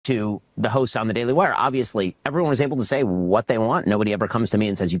to the hosts on the Daily Wire. Obviously, everyone was able to say what they want. Nobody ever comes to me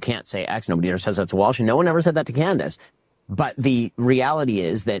and says, you can't say X. Nobody ever says that to Walsh. And no one ever said that to Candace. But the reality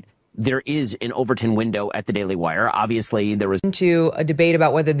is that there is an Overton window at the Daily Wire. Obviously, there was into a debate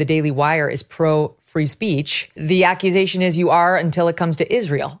about whether the Daily Wire is pro-free speech. The accusation is you are until it comes to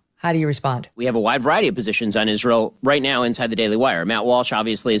Israel. How do you respond? We have a wide variety of positions on Israel right now inside the Daily Wire. Matt Walsh,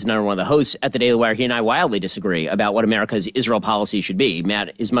 obviously, is another one of the hosts at the Daily Wire. He and I wildly disagree about what America's Israel policy should be.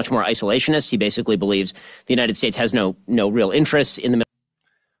 Matt is much more isolationist. He basically believes the United States has no real interests in the Middle.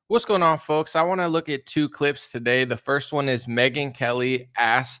 What's going on, folks? I want to look at two clips today. The first one is Megyn Kelly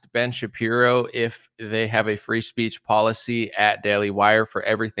asked Ben Shapiro if they have a free speech policy at Daily Wire for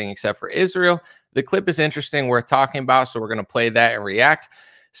everything except for Israel. The clip is interesting, worth talking about, so we're going to play that and react.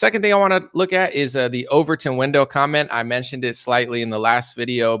 Second thing I want to look at is the Overton window comment. I mentioned it slightly in the last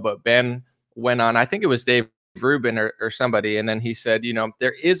video, but Ben went on, I think it was Dave Rubin or somebody, and then he said, you know,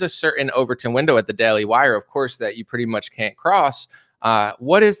 there is a certain Overton window at the Daily Wire, of course, that you pretty much can't cross.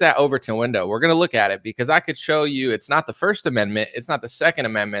 What is that Overton window? We're going to look at it because I could show you it's not the First Amendment, it's not the Second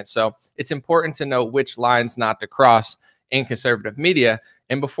Amendment. So it's important to know which lines not to cross in conservative media.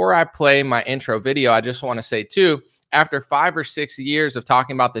 And before I play my intro video, I just want to say too, after 5 or 6 years of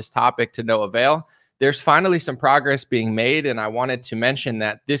talking about this topic to no avail, there's finally some progress being made. And I wanted to mention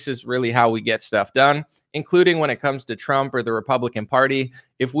that this is really how we get stuff done, including when it comes to Trump or the Republican Party.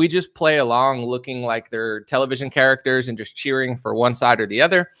 If we just play along looking like they're television characters and just cheering for one side or the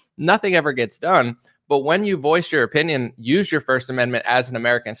other, nothing ever gets done. But when you voice your opinion, use your First Amendment as an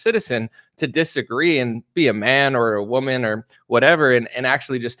American citizen to disagree and be a man or a woman or whatever, and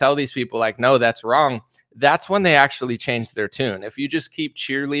actually just tell these people like, no, that's wrong. That's when they actually change their tune. If you just keep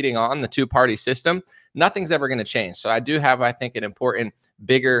cheerleading on the two-party system, nothing's ever going to change. So I do have, I think, an important,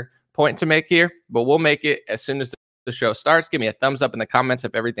 bigger point to make here, but we'll make it as soon as the show starts. Give me a thumbs up in the comments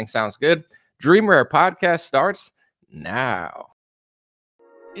if everything sounds good. Dream Rare Podcast starts now.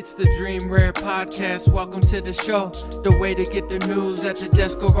 It's the Dream Rare Podcast. Welcome to the show. The way to get the news at the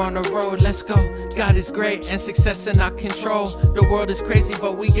desk or on the road. Let's go. God is great and success in our control. The world is crazy,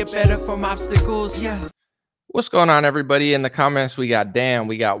 but we get better from obstacles. Yeah. What's going on, everybody? In the comments, we got Dan,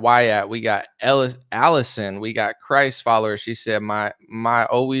 we got Wyatt, we got Allison, we got Christ followers. She said, my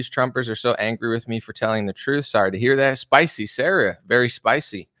always Trumpers are so angry with me for telling the truth. Sorry to hear that. Spicy, Sarah, very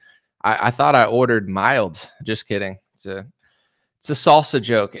spicy. I thought I ordered mild. Just kidding. It's a salsa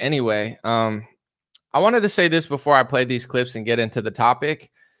joke. Anyway, I wanted to say this before I play these clips and get into the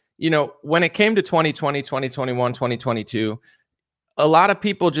topic. You know, when it came to 2020, 2021, 2022, a lot of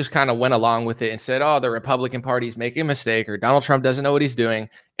people just kind of went along with it and said, oh, the Republican Party's making a mistake or Donald Trump doesn't know what he's doing.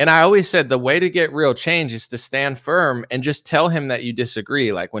 And I always said the way to get real change is to stand firm and just tell him that you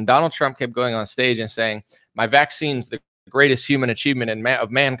disagree. Like when Donald Trump kept going on stage and saying, my vaccine's the greatest human achievement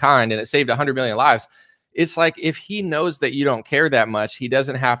of mankind and it saved 100 million lives. It's like if he knows that you don't care that much, he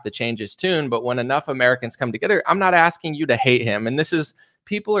doesn't have to change his tune. But when enough Americans come together, I'm not asking you to hate him. And this is,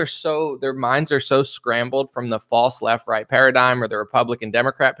 people are so, their minds are so scrambled from the false left-right paradigm or the Republican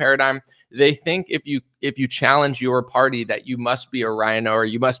Democrat paradigm. They think if you challenge your party that you must be a rhino or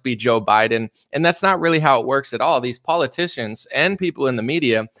you must be Joe Biden. And that's not really how it works at all. These politicians and people in the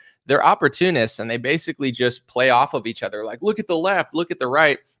media, they're opportunists and they basically just play off of each other. Like, look at the left, look at the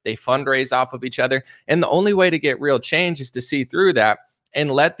right. They fundraise off of each other. And the only way to get real change is to see through that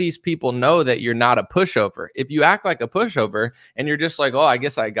and let these people know that you're not a pushover. If you act like a pushover and you're just like, oh, I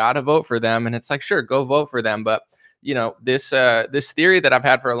guess I got to vote for them. And it's like, sure, go vote for them. But, you know, this theory that I've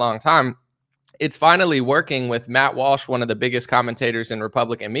had for a long time, it's finally working with Matt Walsh, one of the biggest commentators in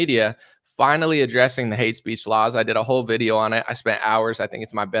Republican media, finally addressing the hate speech laws. I did a whole video on it. I spent hours. I think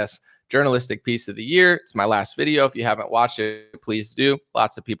it's my best journalistic piece of the year. It's my last video. If you haven't watched it, please do.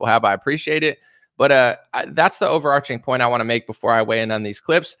 Lots of people have. I appreciate it. But that's the overarching point I want to make before I weigh in on these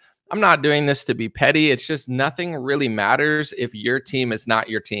clips. I'm not doing this to be petty. It's just nothing really matters if your team is not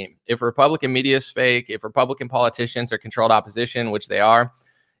your team. If Republican media is fake, if Republican politicians are controlled opposition, which they are,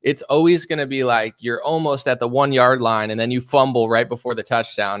 it's always going to be like you're almost at the 1 yard line and then you fumble right before the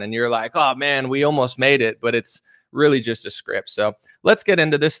touchdown and you're like, oh man, we almost made it, but it's really just a script. So let's get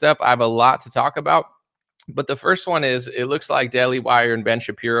into this stuff. I have a lot to talk about, but the first one is it looks like Daily Wire and Ben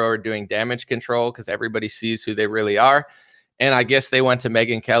Shapiro are doing damage control because everybody sees who they really are. And I guess they went to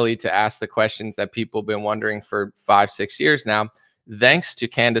Megyn Kelly to ask the questions that people have been wondering for 5-6 years now. Thanks to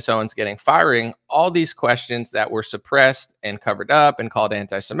Candace Owens getting firing, all these questions that were suppressed and covered up and called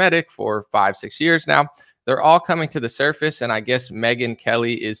anti-Semitic for 5-6 years now, they're all coming to the surface. And I guess Megyn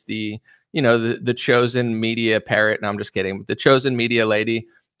Kelly is the chosen media parrot. And I'm just kidding. The chosen media lady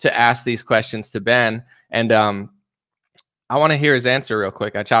to ask these questions to Ben. And I want to hear his answer real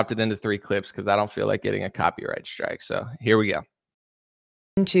quick. I chopped it into 3 clips because I don't feel like getting a copyright strike. So here we go.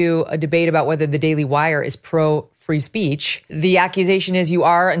 Into a debate about whether the Daily Wire is pro-free speech. The accusation is you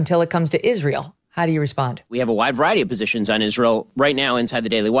are until it comes to Israel. How do you respond? We have a wide variety of positions on Israel right now inside the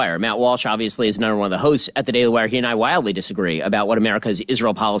Daily Wire. Matt Walsh obviously is another one of the hosts at the Daily Wire. He and I wildly disagree about what America's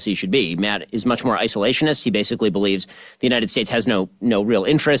Israel policy should be. Matt is much more isolationist. He basically believes the United States has no real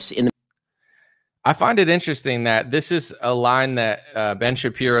interests in the. I find it interesting that this is a line that Ben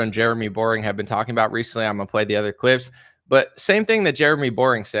Shapiro and Jeremy Boring have been talking about recently. I'm going to play the other clips. But same thing that Jeremy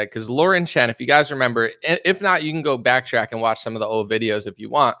Boring said, because Lauren Chen, if you guys remember, if not, you can go backtrack and watch some of the old videos if you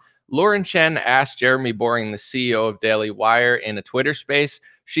want. Lauren Chen asked Jeremy Boring, the CEO of Daily Wire, in a Twitter space.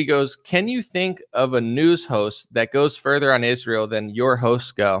 She goes, can you think of a news host that goes further on Israel than your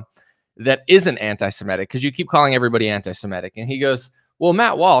hosts go that isn't anti-Semitic? Because you keep calling everybody anti-Semitic. And he goes, well,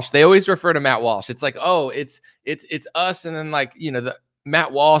 Matt Walsh, they always refer to Matt Walsh. It's like, oh, it's us. And then like, you know, the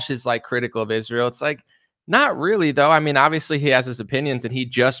Matt Walsh is like critical of Israel. It's like, not really, though. I mean, obviously he has his opinions, and he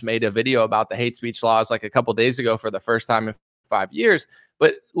just made a video about the hate speech laws like a couple days ago for the first time in 5 years.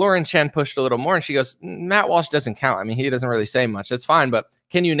 But Lauren Chen pushed a little more, and she goes, Matt Walsh doesn't count. I mean, he doesn't really say much. That's fine. But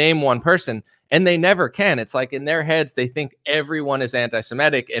can you name one person? And they never can. It's like in their heads, they think everyone is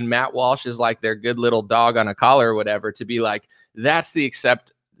anti-Semitic, and Matt Walsh is like their good little dog on a collar or whatever, to be like, that's the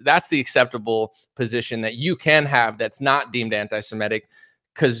acceptable position that you can have that's not deemed anti-Semitic.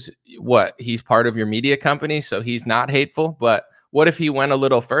 Because what, he's part of your media company, so he's not hateful. But what if he went a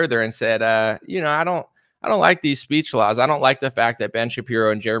little further and said, you know, I don't like these speech laws. I don't like the fact that Ben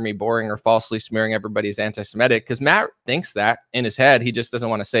Shapiro and Jeremy Boring are falsely smearing everybody as anti-Semitic, because Matt thinks that in his head. He just doesn't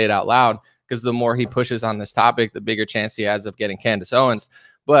want to say it out loud, because the more he pushes on this topic, the bigger chance he has of getting Candace Owens.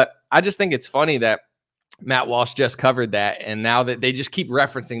 But I just think it's funny that Matt Walsh just covered that, and now that they just keep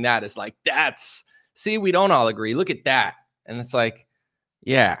referencing that, it's like, see, we don't all agree. Look at that. And it's like,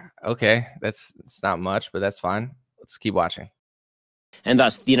 yeah, okay, it's not much, but that's fine. Let's keep watching. And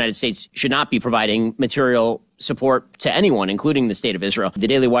thus, the United States should not be providing material support to anyone, including the state of Israel. The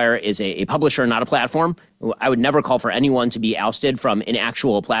Daily Wire is a publisher, not a platform. I would never call for anyone to be ousted from an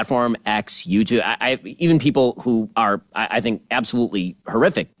actual platform, X, YouTube. Even people who are, I think, absolutely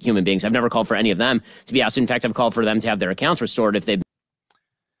horrific human beings, I've never called for any of them to be ousted. In fact, I've called for them to have their accounts restored if they've.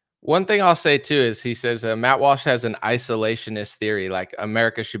 One thing I'll say, too, is he says Matt Walsh has an isolationist theory, like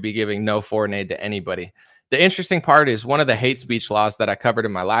America should be giving no foreign aid to anybody. The interesting part is one of the hate speech laws that I covered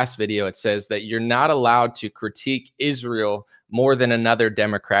in my last video. It says that you're not allowed to critique Israel more than another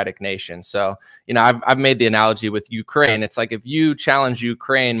democratic nation. So, you know, I've made the analogy with Ukraine. It's like if you challenge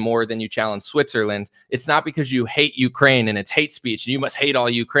Ukraine more than you challenge Switzerland, it's not because you hate Ukraine and it's hate speech and you must hate all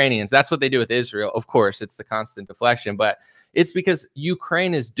Ukrainians. That's what they do with Israel. Of course, it's the constant deflection, but it's because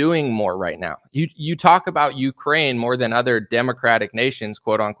Ukraine is doing more right now. You talk about Ukraine more than other democratic nations,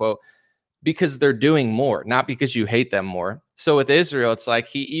 quote unquote, because they're doing more, not because you hate them more. So with Israel, it's like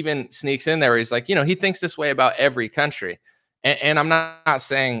he even sneaks in there. He's like, you know, he thinks this way about every country. And I'm not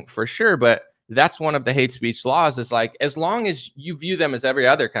saying for sure, but that's one of the hate speech laws, is like, as long as you view them as every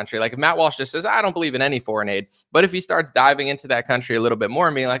other country, like if Matt Walsh just says, I don't believe in any foreign aid, but if he starts diving into that country a little bit more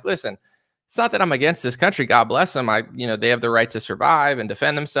and being like, listen, it's not that I'm against this country. God bless them. They have the right to survive and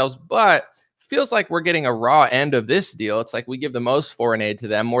defend themselves, but feels like we're getting a raw end of this deal. It's like we give the most foreign aid to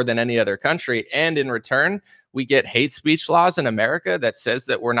them more than any other country. And in return, we get hate speech laws in America that says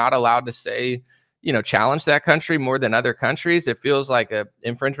that we're not allowed to say, you know, challenge that country more than other countries. It feels like a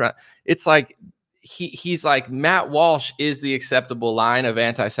infringement. It's like he's like, Matt Walsh is the acceptable line of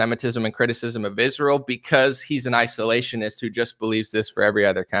anti-Semitism and criticism of Israel because he's an isolationist who just believes this for every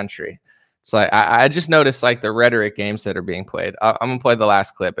other country. It's like, I just noticed like the rhetoric games that are being played. I'm going to play the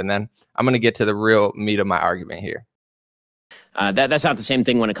last clip, and then I'm going to get to the real meat of my argument here. That's not the same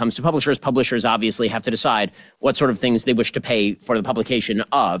thing when it comes to publishers. Publishers obviously have to decide what sort of things they wish to pay for the publication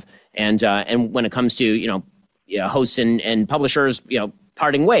of. And when it comes to, hosts and publishers,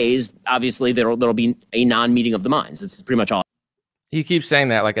 parting ways, obviously there'll be a non-meeting of the minds. That's pretty much all. He keeps saying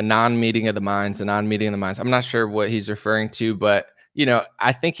that, like a non-meeting of the minds, a non-meeting of the minds. I'm not sure what he's referring to, but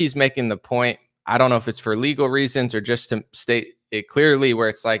I think he's making the point. I don't know if it's for legal reasons or just to state it clearly, where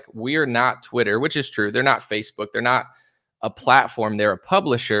it's like, we're not Twitter, which is true. They're not Facebook. They're not a platform. They're a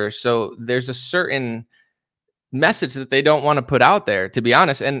publisher. So there's a certain message that they don't want to put out there, to be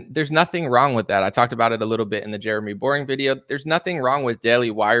honest. And there's nothing wrong with that. I talked about it a little bit in the Jeremy Boring video. There's nothing wrong with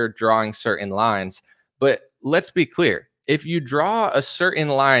Daily Wire drawing certain lines. But let's be clear. If you draw a certain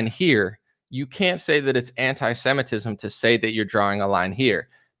line here, you can't say that it's anti-Semitism to say that you're drawing a line here,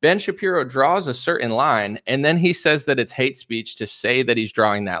 Ben Shapiro draws a certain line, and then he says that it's hate speech to say that he's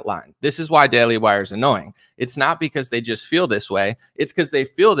drawing that line. This is why Daily Wire is annoying. It's not because they just feel this way. It's because they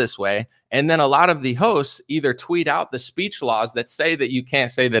feel this way. And then a lot of the hosts either tweet out the speech laws that say that you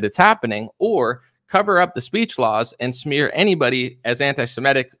can't say that it's happening, or cover up the speech laws and smear anybody as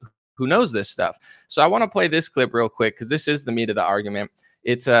anti-Semitic who knows this stuff. So I want to play this clip real quick because this is the meat of the argument.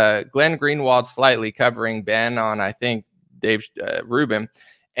 It's Glenn Greenwald slightly covering Ben on, I think, Dave Rubin.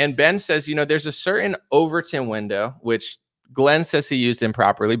 And Ben says, you know, there's a certain Overton window, which Glenn says he used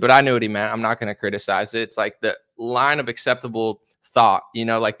improperly, but I knew what he meant. I'm not going to criticize it. It's like the line of acceptable thought, you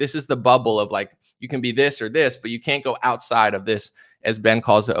know, like this is the bubble of like, you can be this or this, but you can't go outside of this, as Ben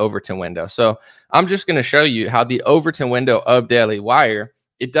calls the Overton window. So I'm just going to show you how the Overton window of Daily Wire,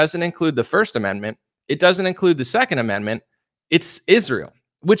 it doesn't include the First Amendment. It doesn't include the Second Amendment. It's Israel,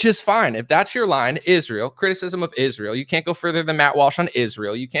 which is fine. If that's your line, Israel, criticism of Israel, you can't go further than Matt Walsh on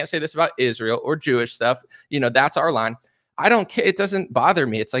Israel. You can't say this about Israel or Jewish stuff. You know, that's our line. I don't care. It doesn't bother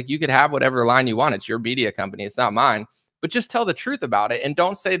me. It's like you could have whatever line you want. It's your media company. It's not mine. But just tell the truth about it and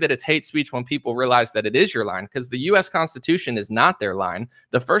don't say that it's hate speech when people realize that it is your line, because the U.S. Constitution is not their line.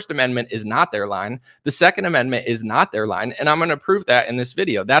 The First Amendment is not their line. The Second Amendment is not their line. And I'm going to prove that in this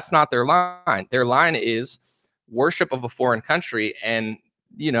video. That's not their line. Their line is worship of a foreign country and,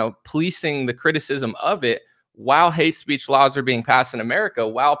 you know, policing the criticism of it while hate speech laws are being passed in America,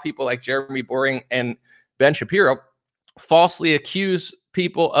 while people like Jeremy Boring and Ben Shapiro falsely accuse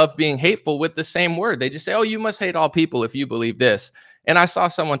people of being hateful with the same word. They just say, oh, you must hate all people if you believe this. And I saw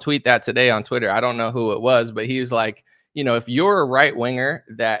someone tweet that today on Twitter. I don't know who it was, but he was like, you know, if you're a right winger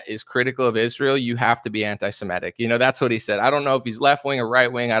that is critical of Israel, you have to be anti-Semitic. You know, that's what he said. I don't know if he's left wing or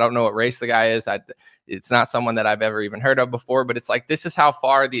right wing. I don't know what race the guy is. It's not someone that I've ever even heard of before, but it's like, this is how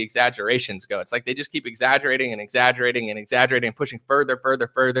far the exaggerations go. It's like they just keep exaggerating and exaggerating and exaggerating, pushing further, further,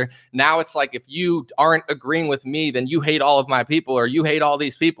 further. Now it's like, if you aren't agreeing with me, then you hate all of my people, or you hate all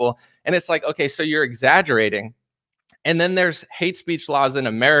these people. And it's like, okay, so you're exaggerating. And then there's hate speech laws in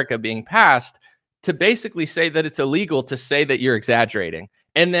America being passed to basically say that it's illegal to say that you're exaggerating.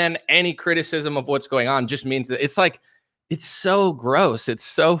 And then any criticism of what's going on just means that it's like, it's so gross. It's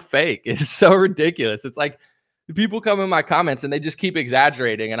so fake. It's so ridiculous. It's like people come in my comments and they just keep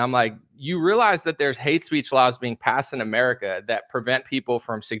exaggerating. And I'm like, you realize that there's hate speech laws being passed in America that prevent people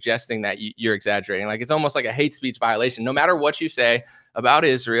from suggesting that you're exaggerating. Like, it's almost like a hate speech violation. No matter what you say about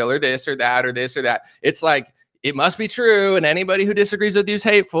Israel or this or that or this or that, it's like, it must be true. And anybody who disagrees with you is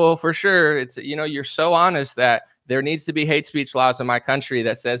hateful for sure. It's, you know, you're so honest that there needs to be hate speech laws in my country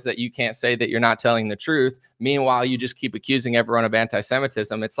that says that you can't say that you're not telling the truth. Meanwhile, you just keep accusing everyone of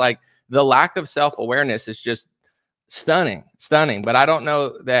anti-Semitism. It's like the lack of self-awareness is just stunning. But I don't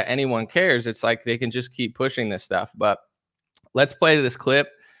know that anyone cares. It's like they can just keep pushing this stuff. But let's play this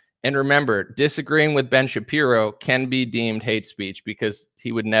clip. And remember, disagreeing with Ben Shapiro can be deemed hate speech because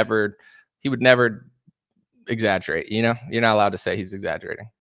he would never exaggerate. You know, you're not allowed to say he's exaggerating.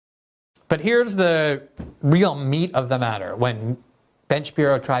 But here's the real meat of the matter when Ben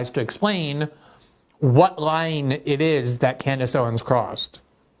Shapiro tries to explain what line it is that Candace Owens crossed.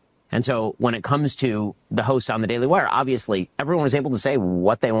 And so when it comes to the hosts on the Daily Wire, obviously everyone is able to say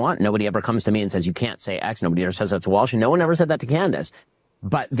what they want. Nobody ever comes to me and says, you can't say X. Nobody ever says that to Walsh. And no one ever said that to Candace.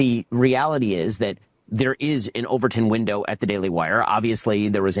 But the reality is that there is an Overton window at the Daily Wire. Obviously,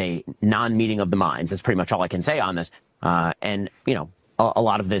 there was a non-meeting of the minds. That's pretty much all I can say on this. And, you know, a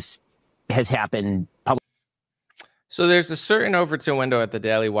lot of this has happened publicly. So there's a certain Overton window at the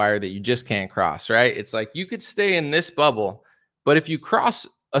Daily Wire that you just can't cross, right? It's like you could stay in this bubble, but if you cross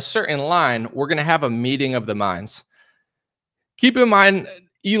a certain line, we're going to have a meeting of the minds. Keep in mind,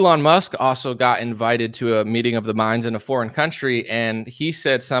 Elon Musk also got invited to a meeting of the minds in a foreign country, and he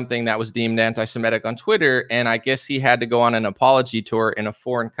said something that was deemed anti-Semitic on Twitter, and I guess he had to go on an apology tour in a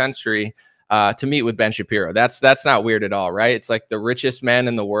foreign country to meet with Ben Shapiro. That's not weird at all, right? It's like the richest man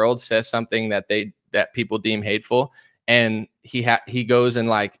in the world says something that people deem hateful, and he goes and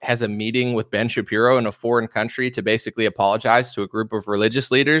like has a meeting with Ben Shapiro in a foreign country to basically apologize to a group of religious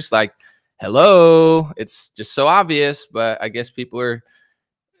leaders. Like, hello, it's just so obvious, but I guess people are,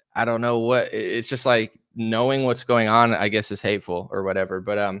 I don't know what, it's just like knowing what's going on, I guess, is hateful or whatever.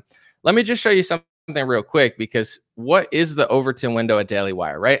 But let me just show you something real quick, because what is the Overton window at Daily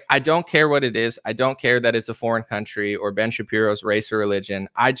Wire, right? I don't care what it is. I don't care that it's a foreign country or Ben Shapiro's race or religion.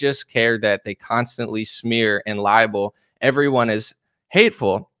 I just care that they constantly smear and libel everyone as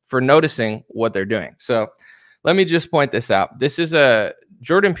hateful for noticing what they're doing. So let me just point this out. This is a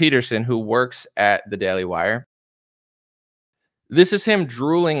Jordan Peterson who works at the Daily Wire. This is him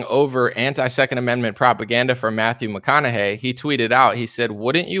drooling over anti-Second Amendment propaganda from Matthew McConaughey. He tweeted out, he said,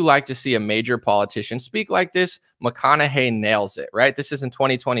 "Wouldn't you like to see a major politician speak like this? McConaughey nails it," right? This is in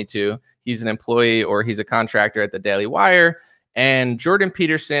 2022. He's an employee or he's a contractor at the Daily Wire. And Jordan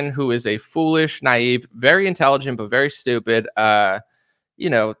Peterson, who is a foolish, naive, very intelligent, but very stupid,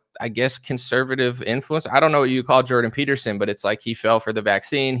 I guess conservative influence. I don't know what you call Jordan Peterson, but it's like he fell for the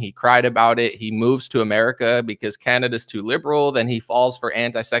vaccine. He cried about it. He moves to America because Canada's too liberal. Then he falls for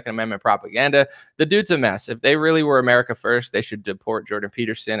anti-Second Amendment propaganda. The dude's a mess. If they really were America first, they should deport Jordan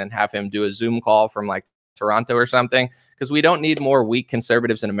Peterson and have him do a Zoom call from like Toronto or something, because we don't need more weak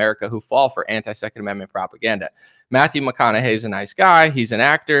conservatives in America who fall for anti-Second Amendment propaganda. Matthew McConaughey is a nice guy. He's an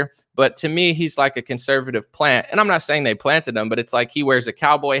actor, but to me, he's like a conservative plant. And I'm not saying they planted him, but it's like he wears a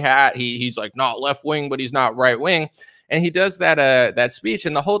cowboy hat. He's like not left wing, but he's not right wing. And he does that speech,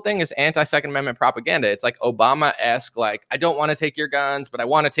 and the whole thing is anti-Second Amendment propaganda. It's like Obama-esque, like, I don't want to take your guns, but I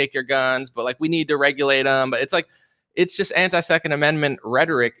want to take your guns, but like we need to regulate them. But it's like, it's just anti-Second Amendment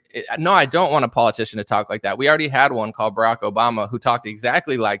rhetoric. No, I don't want a politician to talk like that. We already had one called Barack Obama who talked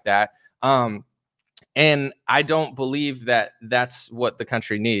exactly like that. And I don't believe that that's what the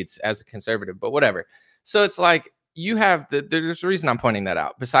country needs as a conservative, but whatever. So it's like you have there's a reason I'm pointing that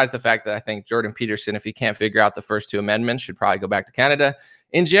out, besides the fact that I think Jordan Peterson, if he can't figure out the first two amendments, should probably go back to Canada.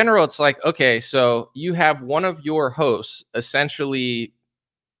 In general, it's like, okay, so you have one of your hosts essentially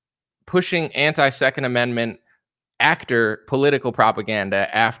pushing anti-Second Amendment actor political propaganda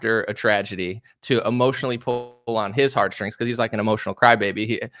after a tragedy to emotionally pull on his heartstrings, because he's like an emotional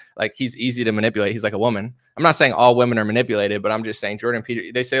crybaby. He's easy to manipulate. He's like a woman. I'm not saying all women are manipulated, but I'm just saying Jordan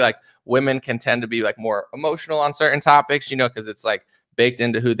Peterson, they say like women can tend to be like more emotional on certain topics, because it's like baked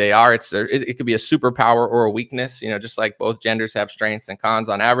into who they are. It could be a superpower or a weakness, just like both genders have strengths and cons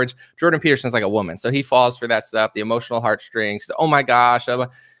on average. Jordan Peterson's like a woman, so he falls for that stuff, the emotional heartstrings. Oh my gosh.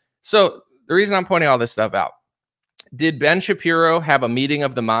 So the reason I'm pointing all this stuff out, did Ben Shapiro have a meeting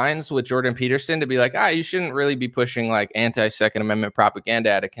of the minds with Jordan Peterson to be like, you shouldn't really be pushing like anti-Second Amendment propaganda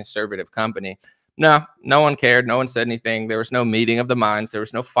at a conservative company? No one cared. No one said anything. There was no meeting of the minds. There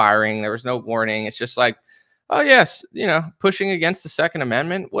was no firing. There was no warning. It's just like, oh yes, pushing against the Second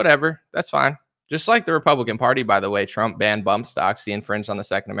Amendment, whatever. That's fine. Just like the Republican Party, by the way, Trump banned bump stocks. He infringed on the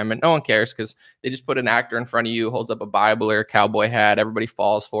Second Amendment. No one cares because they just put an actor in front of you, holds up a Bible or a cowboy hat. Everybody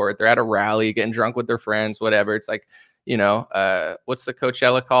falls for it. They're at a rally, getting drunk with their friends, whatever. It's like, what's the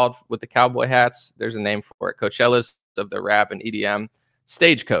Coachella called with the cowboy hats? There's a name for it. Coachella's of the rap and EDM.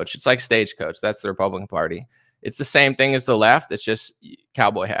 Stagecoach. It's like Stagecoach. That's the Republican Party. It's the same thing as the left. It's just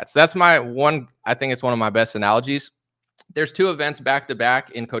cowboy hats. That's I think it's one of my best analogies. There's two events back to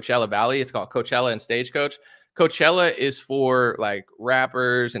back in Coachella Valley. It's called Coachella and Stagecoach. Coachella is for like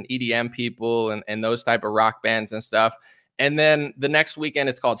rappers and EDM people and those type of rock bands and stuff. And then the next weekend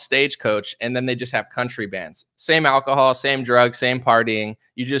it's called Stagecoach, and then they just have country bands. Same alcohol, same drugs, same partying.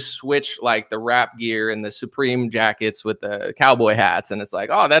 You just switch like the rap gear and the Supreme jackets with the cowboy hats, and it's like,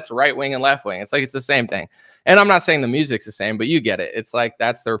 oh, that's right wing and left wing. It's like it's the same thing. And I'm not saying the music's the same, but you get it. It's like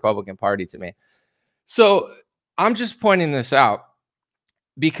that's the Republican Party to me. So I'm just pointing this out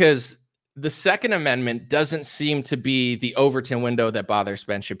because the Second Amendment doesn't seem to be the Overton window that bothers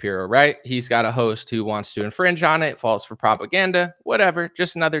Ben Shapiro, right? He's got a host who wants to infringe on it, falls for propaganda, whatever,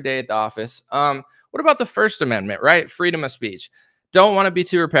 just another day at the office. What about the First Amendment, right? Freedom of speech. Don't want to be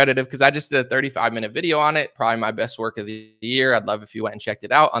too repetitive because I just did a 35-minute video on it, probably my best work of the year. I'd love if you went and checked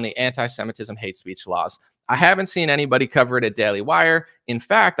it out, on the anti-Semitism hate speech laws. I haven't seen anybody cover it at Daily Wire. In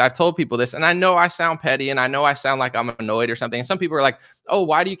fact, I've told people this, and I know I sound petty, and I know I sound like I'm annoyed or something. And some people are like, oh,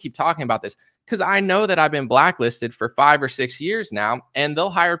 why do you keep talking about this? Because I know that I've been blacklisted for 5 or 6 years now, and they'll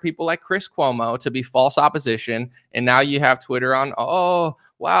hire people like Chris Cuomo to be false opposition. And now you have Twitter on, oh,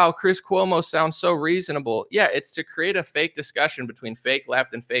 wow, Chris Cuomo sounds so reasonable. Yeah, it's to create a fake discussion between fake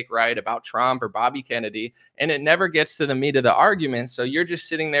left and fake right about Trump or Bobby Kennedy, and it never gets to the meat of the argument. So you're just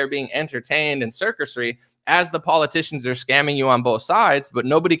sitting there being entertained and circusry as the politicians are scamming you on both sides, but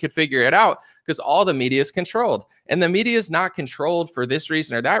nobody could figure it out because all the media is controlled. And the media is not controlled for this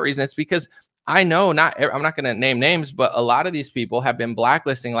reason or that reason. It's because I know I'm not going to name names, but a lot of these people have been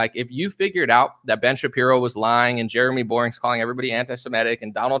blacklisting. Like if you figured out that Ben Shapiro was lying and Jeremy Boring's calling everybody anti-Semitic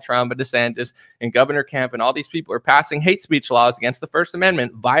and Donald Trump and DeSantis and Governor Kemp and all these people are passing hate speech laws against the First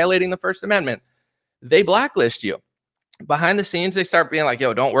Amendment, violating the First Amendment, they blacklist you. Behind the scenes, they start being like,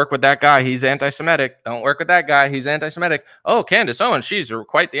 yo, don't work with that guy. He's anti-Semitic. Don't work with that guy. He's anti-Semitic. Oh, Candace Owens, she's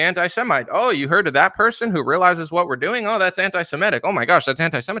quite the anti-Semite. Oh, you heard of that person who realizes what we're doing? Oh, that's anti-Semitic. Oh my gosh, that's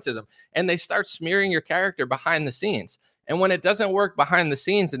anti-Semitism. And they start smearing your character behind the scenes. And when it doesn't work behind the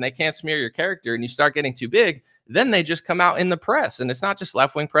scenes and they can't smear your character and you start getting too big, then they just come out in the press. And it's not just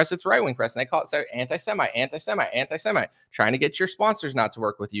left-wing press, it's right-wing press. And they call it anti-Semite, trying to get your sponsors not to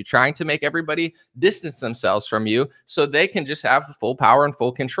work with you, trying to make everybody distance themselves from you so they can just have full power and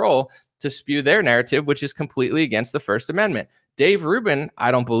full control to spew their narrative, which is completely against the First Amendment. Dave Rubin, I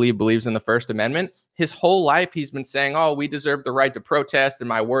don't believes in the First Amendment. His whole life, he's been saying, oh, we deserve the right to protest and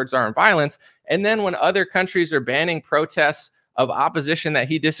my words aren't violence. And then when other countries are banning protests of opposition that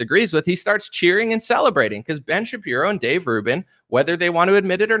he disagrees with, he starts cheering and celebrating, because Ben Shapiro and Dave Rubin, whether they want to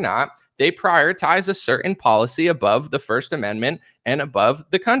admit it or not, they prioritize a certain policy above the First Amendment and above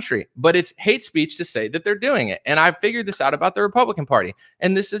the country. But it's hate speech to say that they're doing it. And I figured this out about the Republican Party.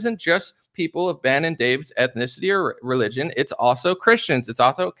 And this isn't just people of Ben and Dave's ethnicity or religion. It's also Christians. It's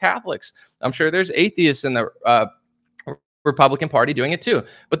also Catholics. I'm sure there's atheists in the Republican Party doing it too.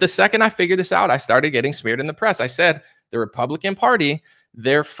 But the second I figured this out, I started getting smeared in the press. I said, the Republican Party,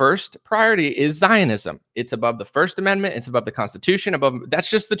 their first priority is Zionism. It's above the First Amendment. It's above the Constitution. That's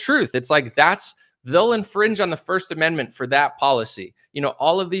just the truth. It's like they'll infringe on the First Amendment for that policy. You know,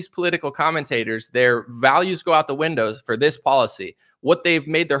 all of these political commentators, their values go out the window for this policy. What they've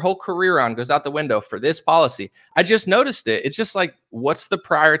made their whole career on goes out the window for this policy. I just noticed it. It's just like, what's the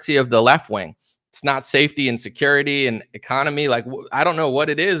priority of the left wing? It's not safety and security and economy. Like, I don't know what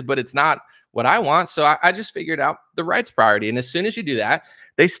it is, but it's not what I want. So I just figured out the right's priority. And as soon as you do that,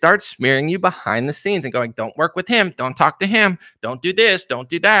 they start smearing you behind the scenes and going, don't work with him. Don't talk to him. Don't do this. Don't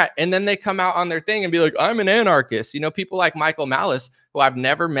do that. And then they come out on their thing and be like, I'm an anarchist. You know, people like Michael Malice, who I've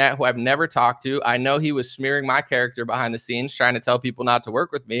never met, who I've never talked to. I know he was smearing my character behind the scenes, trying to tell people not to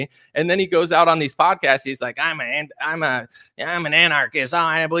work with me. And then he goes out on these podcasts. He's like, I'm an anarchist. Oh,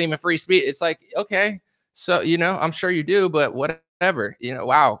 I believe in free speech. It's like, okay, so, you know, I'm sure you do, but whatever, you know,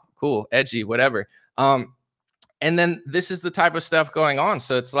 wow. Cool, edgy, whatever. And then this is the type of stuff going on.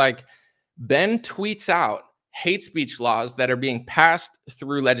 So it's like Ben tweets out hate speech laws that are being passed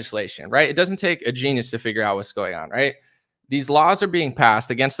through legislation, right? It doesn't take a genius to figure out what's going on, right? These laws are being passed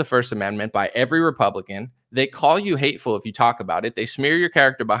against the First Amendment by every Republican. They call you hateful if you talk about it. They smear your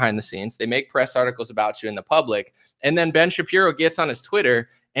character behind the scenes. They make press articles about you in the public. And then Ben Shapiro gets on his Twitter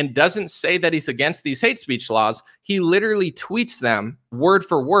and doesn't say that he's against these hate speech laws. He literally tweets them word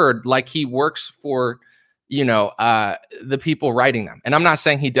for word, like he works for, you know, the people writing them. And I'm not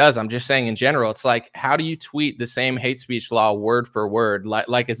saying he does. I'm just saying in general, it's like, how do you tweet the same hate speech law word for word,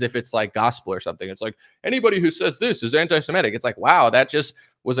 like as if it's like gospel or something? It's like, anybody who says this is anti-Semitic. It's like, wow, that just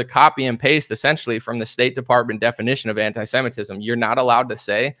was a copy and paste essentially from the State Department definition of anti-Semitism. You're not allowed to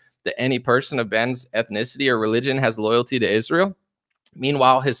say that any person of Ben's ethnicity or religion has loyalty to Israel.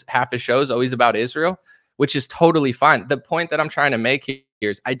 Meanwhile, half his show is always about Israel, which is totally fine. The point that I'm trying to make here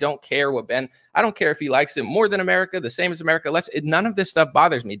is I don't care I don't care if he likes it more than America, the same as America. None of this stuff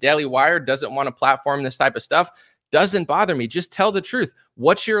bothers me. Daily Wire doesn't want to platform this type of stuff. Doesn't bother me. Just tell the truth.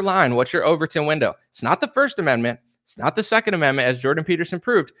 What's your line? What's your Overton window? It's not the First Amendment. It's not the Second Amendment, as Jordan Peterson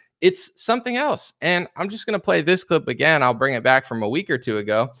proved. It's something else. And I'm just going to play this clip again. I'll bring it back from a week or two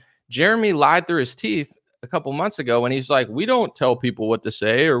ago. Jeremy lied through his teeth a couple months ago when he's like, we don't tell people what to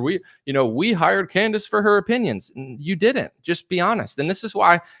say, or we hired Candace for her opinions. You didn't. Just be honest. And this is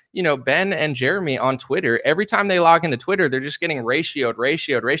why, you know, Ben and Jeremy on Twitter, every time they log into Twitter, they're just getting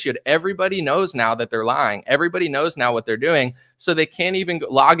ratioed. Everybody knows now that they're lying. Everybody knows now what they're doing. So they can't even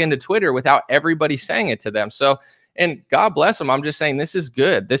log into Twitter without everybody saying it to them. So, and God bless them. I'm just saying this is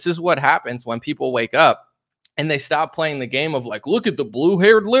good. This is what happens when people wake up and they stop playing the game of like, look at the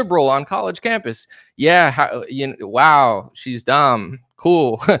blue-haired liberal on college campus. Yeah, wow, she's dumb.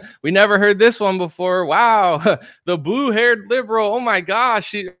 Cool. We never heard this one before. Wow, the blue-haired liberal. Oh my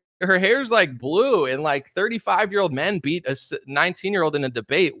gosh, her hair's like blue, and like 35-year-old men beat a 19-year-old in a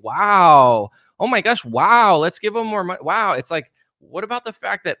debate. Wow. Oh my gosh. Wow. Let's give them more money. Wow. It's like, what about the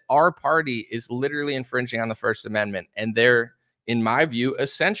fact that our party is literally infringing on the First Amendment, and they're, in my view,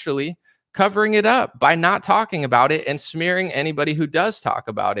 essentially covering it up by not talking about it and smearing anybody who does talk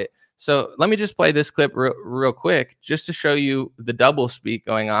about it. So let me just play this clip real quick just to show you the double speak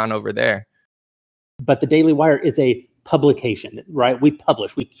going on over there. But the Daily Wire is a publication, right? We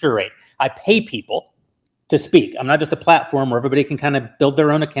publish, we curate. I pay people to speak. I'm not just a platform where everybody can kind of build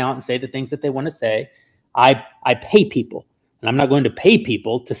their own account and say the things that they want to say. I pay people, and I'm not going to pay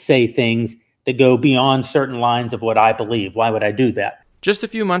people to say things that go beyond certain lines of what I believe. Why would I do that? Just a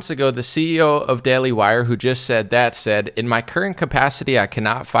few months ago, the CEO of Daily Wire, who just said that, said, in my current capacity, I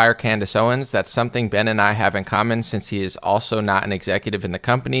cannot fire Candace Owens. That's something Ben and I have in common, since he is also not an executive in the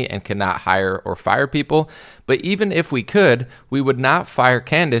company and cannot hire or fire people. But even if we could, we would not fire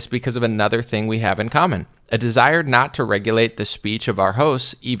Candace because of another thing we have in common: a desire not to regulate the speech of our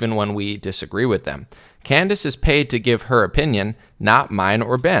hosts, even when we disagree with them. Candace is paid to give her opinion, not mine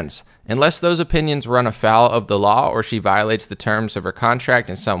or Ben's. Unless those opinions run afoul of the law or she violates the terms of her contract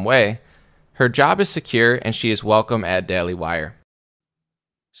in some way, her job is secure and she is welcome at Daily Wire.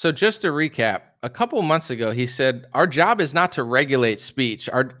 So just to recap, a couple months ago, he said, our job is not to regulate speech.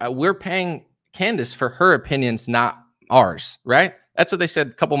 We're paying Candace for her opinions, not ours, right? That's what they said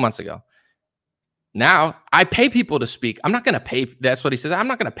a couple months ago. Now, I pay people to speak. I'm not going to pay. That's what he says. I'm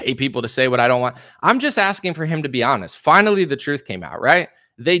not going to pay people to say what I don't want. I'm just asking for him to be honest. Finally, the truth came out, right?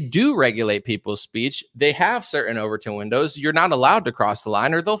 They do regulate people's speech. They have certain Overton windows. You're not allowed to cross the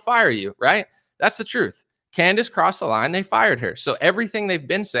line or they'll fire you, right? That's the truth. Candace crossed the line. They fired her. So everything they've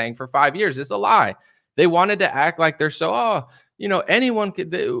been saying for 5 years is a lie. They wanted to act like they're so, anyone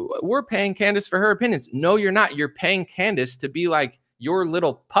could, we're paying Candace for her opinions. No, you're not. You're paying Candace to be like your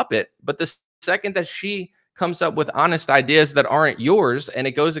little puppet. But the second that she comes up with honest ideas that aren't yours and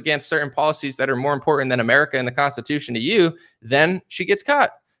it goes against certain policies that are more important than America and the Constitution to you, then she gets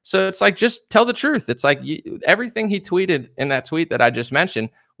cut. So it's like, just tell the truth. It's like everything he tweeted in that tweet that I just mentioned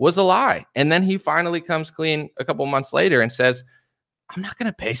was a lie. And then he finally comes clean a couple months later and says, I'm not going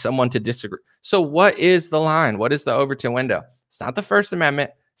to pay someone to disagree. So what is the line? What is the Overton window? It's not the First Amendment.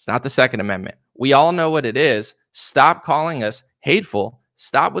 It's not the Second Amendment. We all know what it is. Stop calling us hateful.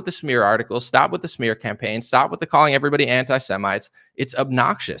 Stop with the smear articles. Stop with the smear campaign. Stop with the calling everybody anti-Semites. It's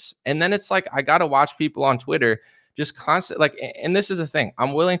obnoxious. And then it's like, I got to watch people on Twitter just constant, and this is a thing.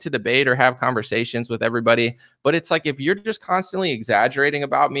 I'm willing to debate or have conversations with everybody, but it's like, if you're just constantly exaggerating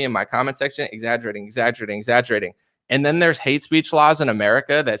about me in my comment section, exaggerating, and then there's hate speech laws in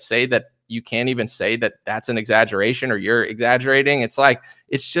America that say that you can't even say that that's an exaggeration or you're exaggerating. It's like,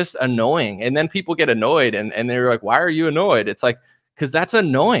 it's just annoying. And then people get annoyed and they're like, why are you annoyed? It's like, because that's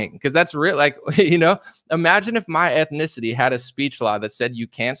annoying, because that's real. Like, imagine if my ethnicity had a speech law that said you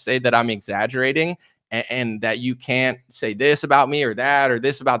can't say that I'm exaggerating and that you can't say this about me or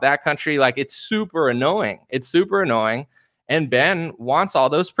this about that country. Like, it's super annoying. It's super annoying. And Ben wants all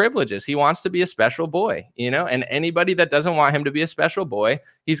those privileges. He wants to be a special boy, and anybody that doesn't want him to be a special boy,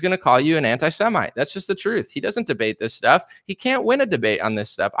 he's going to call you an anti-Semite. That's just the truth. He doesn't debate this stuff. He can't win a debate on this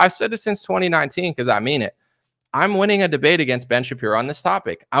stuff. I've said it since 2019 because I mean it. I'm winning a debate against Ben Shapiro on this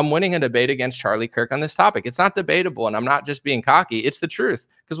topic. I'm winning a debate against Charlie Kirk on this topic. It's not debatable, and I'm not just being cocky. It's the truth,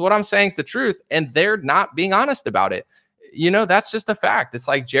 because what I'm saying is the truth, and they're not being honest about it. That's just a fact. It's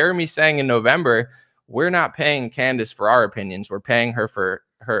like Jeremy saying in November, we're not paying Candace for our opinions. We're paying her for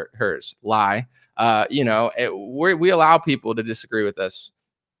hers. Lie. We allow people to disagree with us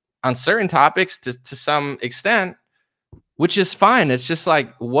on certain topics to some extent, which is fine. It's just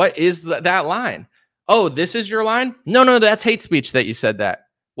like, what is that line? Oh, this is your line? No, that's hate speech that you said that.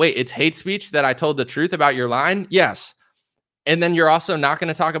 Wait, it's hate speech that I told the truth about your line? Yes. And then you're also not going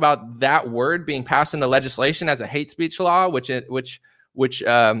to talk about that word being passed into legislation as a hate speech law, which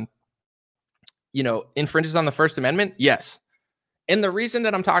infringes on the First Amendment? Yes. And the reason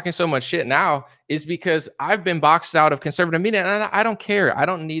that I'm talking so much shit now is because I've been boxed out of conservative media, and I don't care. I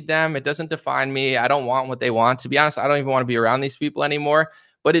don't need them. It doesn't define me. I don't want what they want. To be honest, I don't even want to be around these people anymore.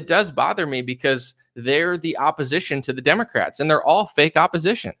 But it does bother me because they're the opposition to the Democrats, and they're all fake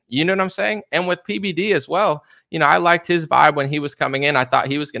opposition. You know what I'm saying? And with PBD as well, I liked his vibe when he was coming in. I thought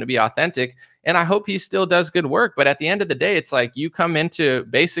he was going to be authentic, and I hope he still does good work. But at the end of the day, it's like, you come into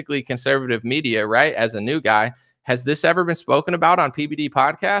basically conservative media, right, as a new guy. Has this ever been spoken about on PBD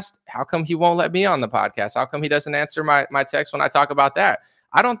podcast? How come he won't let me on the podcast? How come he doesn't answer my text when I talk about that?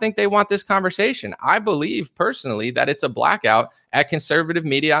 I don't think they want this conversation. I believe personally that it's a blackout at conservative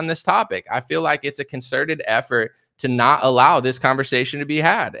media on this topic. I feel like it's a concerted effort to not allow this conversation to be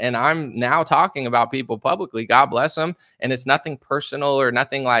had. And I'm now talking about people publicly, God bless them. And it's nothing personal or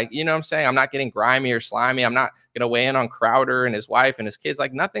nothing like, what I'm saying? I'm not getting grimy or slimy. I'm not going to weigh in on Crowder and his wife and his kids,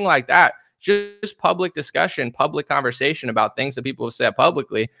 like nothing like that. Just public discussion, public conversation about things that people have said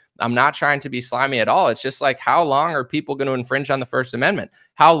publicly. I'm not trying to be slimy at all. It's just like, how long are people going to infringe on the First Amendment?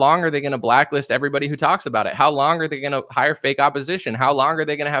 How long are they going to blacklist everybody who talks about it? How long are they going to hire fake opposition? How long are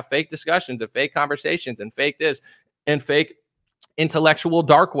they going to have fake discussions and fake conversations and fake this and fake intellectual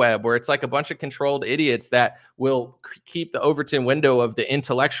dark web, where it's like a bunch of controlled idiots that will keep the Overton window of the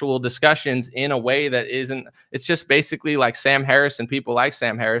intellectual discussions in a way that isn't, it's just basically like Sam Harris and people like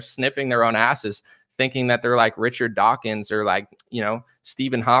Sam Harris sniffing their own asses, thinking that they're like Richard Dawkins or like,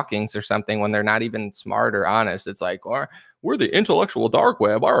 Stephen Hawking's or something, when they're not even smart or honest. It's like, we're the intellectual dark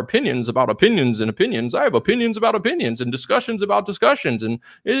web. Our opinions about opinions and opinions. I have opinions about opinions and discussions about discussions. And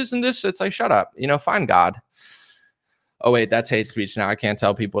isn't this, it's like, shut up, find God. Oh wait, that's hate speech. Now I can't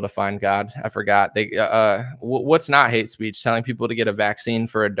tell people to find God. I forgot. They what's not hate speech? Telling people to get a vaccine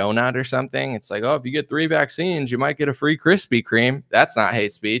for a donut or something. It's like, oh, if you get 3 vaccines, you might get a free Krispy Kreme. That's not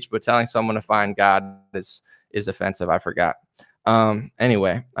hate speech, but telling someone to find God is offensive. I forgot.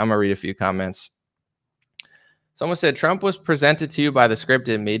 Anyway, I'm gonna read a few comments. Someone said Trump was presented to you by the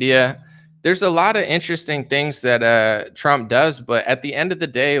scripted media. There's a lot of interesting things that Trump does, but at the end of the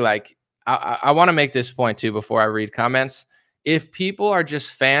day, like I want to make this point too before I read comments. If people are just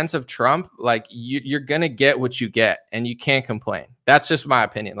fans of Trump, like you're gonna get what you get, and you can't complain. That's just my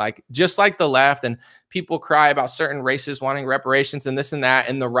opinion. Like just like the left and people cry about certain races wanting reparations and this and that,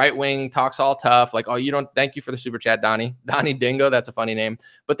 and the right wing talks all tough, like, oh, you don't. Thank you for the super chat, Donnie Dingo. That's a funny name,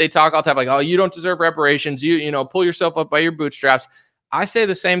 but they talk all tough, like, oh, you don't deserve reparations. You know, pull yourself up by your bootstraps. I say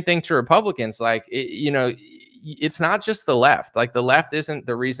the same thing to Republicans. Like, it's not just the left. Like the left isn't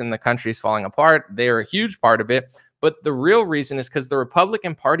the reason the country is falling apart. They're a huge part of it. But the real reason is because the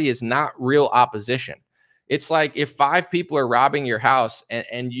Republican Party is not real opposition. It's like if 5 people are robbing your house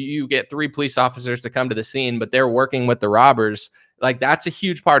and you get 3 police officers to come to the scene, but they're working with the robbers, like that's a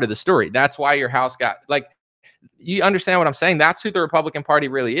huge part of the story. That's why your house got, like, you understand what I'm saying? That's who the Republican Party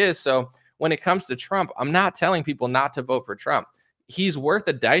really is. So when it comes to Trump, I'm not telling people not to vote for Trump. He's worth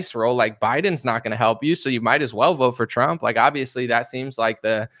a dice roll. Like Biden's not going to help you, so you might as well vote for Trump. Like obviously that seems like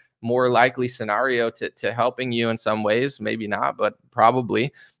the more likely scenario to helping you in some ways. Maybe not, but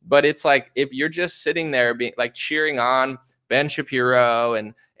probably. But it's like if you're just sitting there being like cheering on Ben Shapiro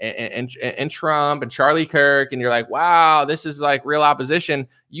and Trump and Charlie Kirk, and you're like, wow, this is like real opposition,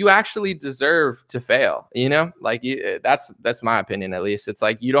 you actually deserve to fail. You know, like that's my opinion, at least. It's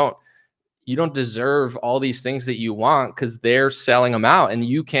like you don't deserve all these things that you want because they're selling them out and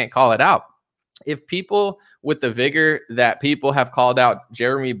you can't call it out. If people with the vigor that people have called out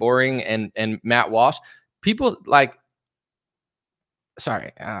Jeremy Boring and Matt Walsh, people like,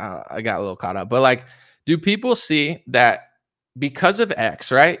 sorry, I got a little caught up, but like, do people see that because of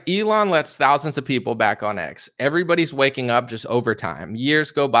X, right? Elon lets thousands of people back on X. Everybody's waking up just over time.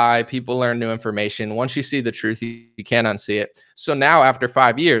 Years go by, people learn new information. Once you see the truth, you can't unsee it. So now after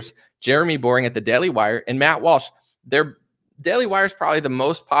 5 years, Jeremy Boring at the Daily Wire and Matt Walsh, Daily Wire is probably the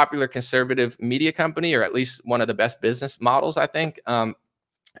most popular conservative media company, or at least one of the best business models, I think. And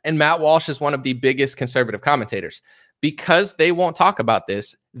Matt Walsh is one of the biggest conservative commentators. Because they won't talk about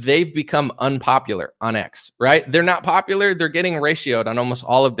this, they've become unpopular on X, right? They're not popular. They're getting ratioed on almost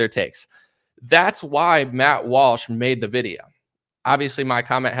all of their takes. That's why Matt Walsh made the video. Obviously, my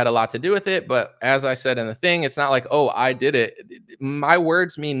comment had a lot to do with it, but as I said in the thing, it's not like, oh, I did it. My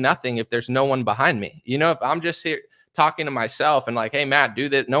words mean nothing if there's no one behind me. You know, if I'm just here talking to myself and like, hey, Matt, do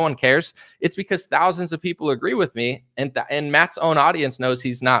that, no one cares. It's because thousands of people agree with me, and Matt's own audience knows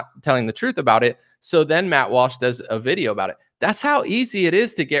he's not telling the truth about it. So then Matt Walsh does a video about it. That's how easy it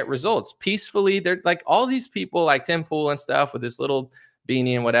is to get results peacefully. They're like all these people like Tim Pool and stuff with his little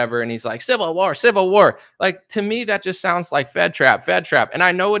beanie and whatever. And he's like, civil war, civil war. Like to me, that just sounds like Fed trap. And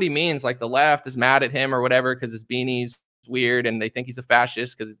I know what he means. Like the left is mad at him or whatever because his beanie's weird and they think he's a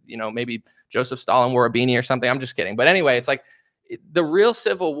fascist because, you know, maybe Joseph Stalin wore a beanie or something. I'm just kidding. But anyway, it's like the real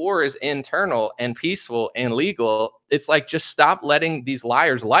civil war is internal and peaceful and legal. It's like, just stop letting these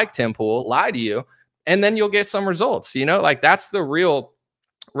liars like Tim Pool lie to you, and then you'll get some results, you know, like that's the real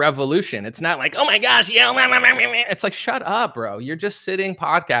revolution. It's not like, oh my gosh, yeah. It's like, shut up, bro. You're just sitting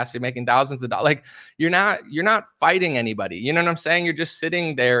podcasting, making thousands of dollars. Like you're not fighting anybody. You know what I'm saying? You're just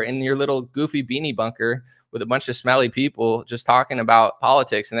sitting there in your little goofy beanie bunker with a bunch of smelly people just talking about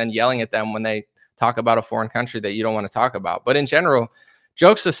politics and then yelling at them when they talk about a foreign country that you don't want to talk about. But in general,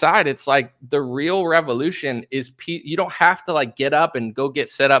 jokes aside, it's like the real revolution is you don't have to like get up and go get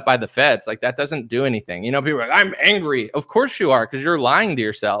set up by the feds. Like that doesn't do anything. You know, people are like, I'm angry. Of course you are, because you're lying to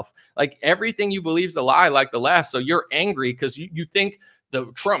yourself. Like everything you believe is a lie, like the left. So you're angry because you think the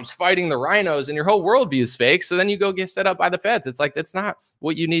Trump's fighting the rhinos and your whole worldview is fake. So then you go get set up by the feds. It's like, that's not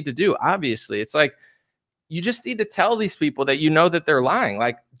what you need to do. Obviously, it's like, you just need to tell these people that you know that they're lying.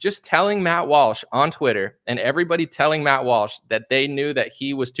 Like just telling Matt Walsh on Twitter and everybody telling Matt Walsh that they knew that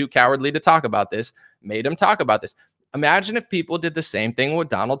he was too cowardly to talk about this, made him talk about this. Imagine if people did the same thing with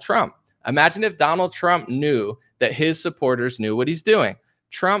Donald Trump. Imagine if Donald Trump knew that his supporters knew what he's doing.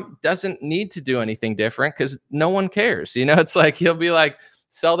 Trump doesn't need to do anything different because no one cares. You know, it's like he'll be like,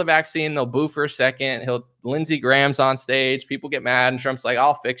 sell the vaccine, they'll boo for a second. Lindsey Graham's on stage, people get mad, and Trump's like,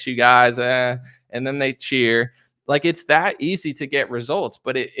 I'll fix you guys. And then they cheer. Like it's that easy to get results,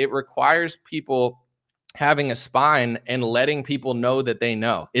 but it requires people having a spine and letting people know that they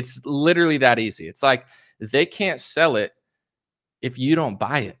know. It's literally that easy. It's like they can't sell it if you don't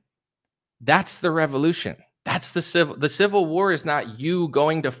buy it. That's the revolution. That's the civil war is not you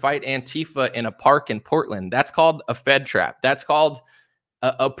going to fight Antifa in a park in Portland. That's called a Fed trap. That's called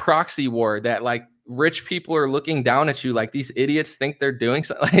a proxy war that like rich people are looking down at you like these idiots think they're doing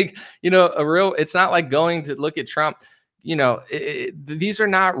something. Like, it's not like going to look at Trump. These are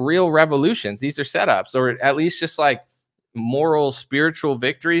not real revolutions. These are setups, or at least just like moral, spiritual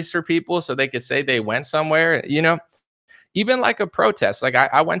victories for people so they could say they went somewhere, even like a protest. Like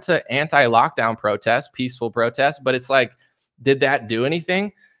I went to anti-lockdown protests, peaceful protests, but it's like, did that do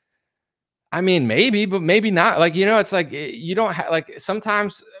anything? I mean, maybe, but maybe not. Like, it's like you don't have like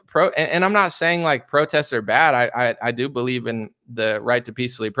sometimes and I'm not saying like protests are bad. I do believe in the right to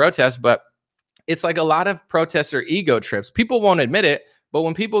peacefully protest, but it's like a lot of protests are ego trips. People won't admit it, but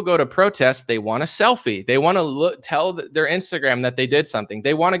when people go to protest, they want a selfie. They want to tell their Instagram that they did something.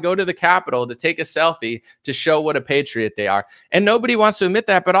 They want to go to the Capitol to take a selfie to show what a patriot they are. And nobody wants to admit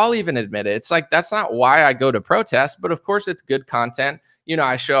that, but I'll even admit it. It's like, that's not why I go to protest, but of course it's good content.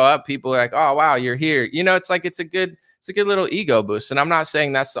 I show up, people are like, oh, wow, you're here. It's like, it's a good little ego boost. And I'm not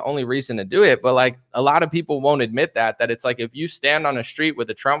saying that's the only reason to do it, but like a lot of people won't admit that it's like, if you stand on a street with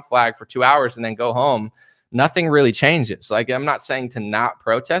a Trump flag for 2 hours and then go home, nothing really changes. Like, I'm not saying to not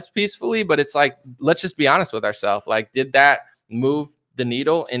protest peacefully, but it's like, let's just be honest with ourselves. Like, did that move the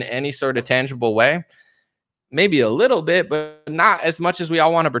needle in any sort of tangible way? Maybe a little bit, but not as much as we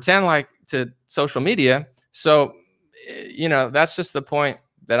all want to pretend like to social media. So, that's just the point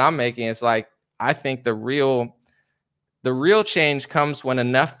that I'm making. It's like, I think the real change comes when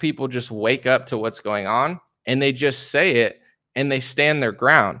enough people just wake up to what's going on and they just say it and they stand their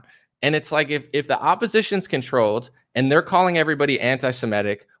ground. And it's like, if the opposition's controlled and they're calling everybody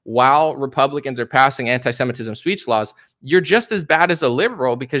anti-Semitic while Republicans are passing anti-Semitism speech laws, you're just as bad as a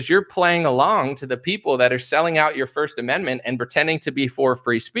liberal because you're playing along to the people that are selling out your First Amendment and pretending to be for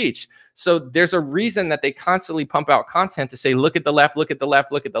free speech. So there's a reason that they constantly pump out content to say, look at the left, look at the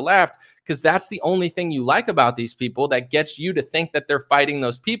left, look at the left, because that's the only thing you like about these people that gets you to think that they're fighting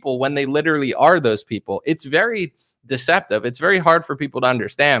those people when they literally are those people. It's very deceptive. It's very hard for people to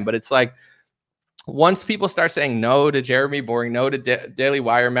understand, but it's like, once people start saying no to Jeremy Boring, no to Daily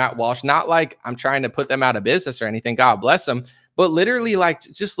Wire, Matt Walsh, not like I'm trying to put them out of business or anything, God bless them, but literally like,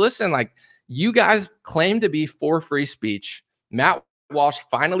 just listen, like you guys claim to be for free speech. Matt Walsh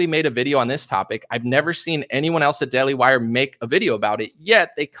finally made a video on this topic. I've never seen anyone else at Daily Wire make a video about it,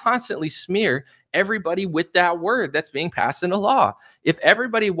 yet they constantly smear everybody with that word that's being passed into law. If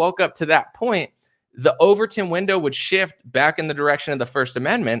everybody woke up to that point, the Overton window would shift back in the direction of the First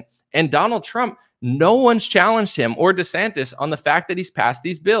Amendment, and Donald Trump, no one's challenged him or DeSantis on the fact that he's passed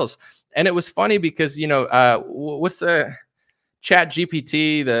these bills. And it was funny because, what's the Chat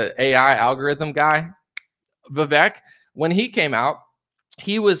GPT, the AI algorithm guy, Vivek, when he came out,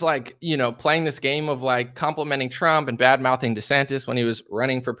 he was like, playing this game of like complimenting Trump and bad mouthing DeSantis when he was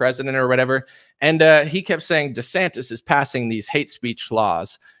running for president or whatever. And he kept saying DeSantis is passing these hate speech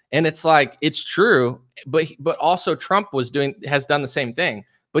laws. And it's like, it's true, but also Trump has done the same thing.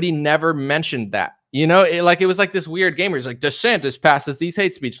 But he never mentioned that, it was like this weird game where he's like, DeSantis passes these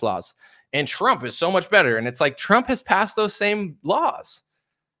hate speech laws and Trump is so much better. And it's like, Trump has passed those same laws.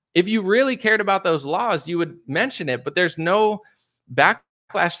 If you really cared about those laws, you would mention it, but there's no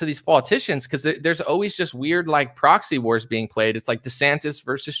backlash to these politicians because there's always just weird, like proxy wars being played. It's like DeSantis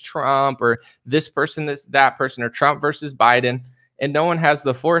versus Trump or this person, that person, or Trump versus Biden. And no one has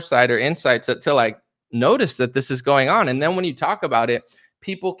the foresight or insight to like notice that this is going on. And then when you talk about it,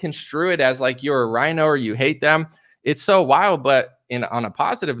 people construe it as like you're a rhino or you hate them. It's so wild. But on a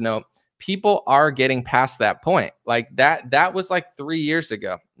positive note, people are getting past that point. Like that was like 3 years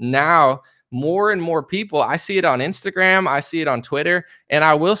ago. Now, more and more people, I see it on Instagram, I see it on Twitter. And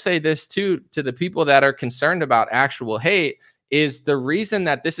I will say this too, to the people that are concerned about actual hate, is the reason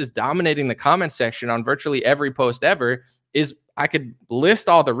that this is dominating the comment section on virtually every post ever is I could list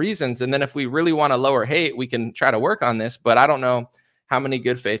all the reasons. And then if we really want to lower hate, we can try to work on this. But I don't know how many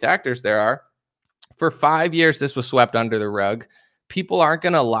good faith actors there are. For 5 years, this was swept under the rug. People aren't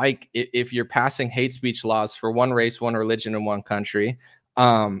going to like if you're passing hate speech laws for one race, one religion, in one country.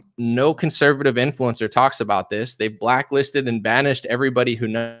 No conservative influencer talks about this. They've blacklisted and banished everybody who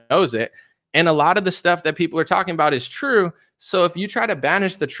knows it. And a lot of the stuff that people are talking about is true. So if you try to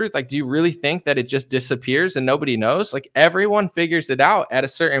banish the truth, like, do you really think that it just disappears and nobody knows? Like, everyone figures it out at a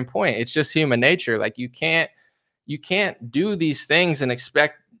certain point. It's just human nature. Like, you can't do these things and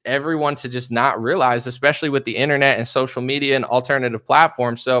expect everyone to just not realize, especially with the internet and social media and alternative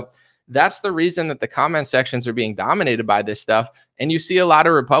platforms. So that's the reason that the comment sections are being dominated by this stuff. And you see a lot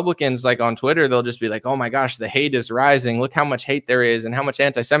of Republicans, like on Twitter, they'll just be like, oh my gosh, the hate is rising. Look how much hate there is and how much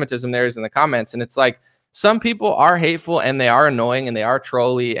anti-Semitism there is in the comments. And it's like, Some people are hateful and they are annoying and they are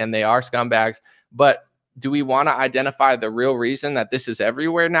trolly and they are scumbags. But do we want to identify the real reason that this is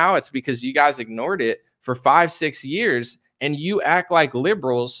everywhere now? It's because you guys ignored it for 5-6 years and you act like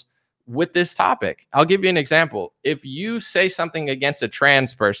liberals with this topic. I'll give you an example. If you say something against a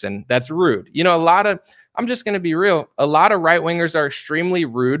trans person, that's rude. You know, I'm just going to be real. A lot of right wingers are extremely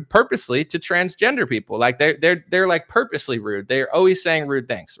rude purposely to transgender people. Like they're like purposely rude. They're always saying rude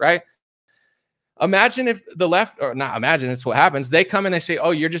things, right? Imagine if the left, or not imagine, it's what happens. They come and they say,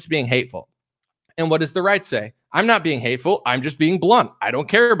 oh, you're just being hateful. And what does the right say? I'm not being hateful. I'm just being blunt. I don't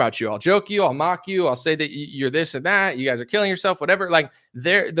care about you. I'll joke you. I'll mock you. I'll say that you're this and that. You guys are killing yourself, whatever. Like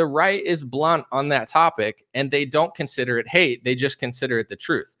the right is blunt on that topic and they don't consider it hate. They just consider it the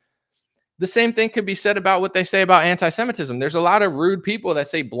truth. The same thing could be said about what they say about anti-Semitism. There's a lot of rude people that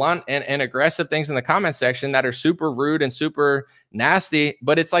say blunt and aggressive things in the comment section that are super rude and super nasty,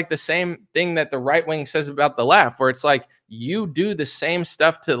 but it's like the same thing that the right wing says about the left, where it's like you do the same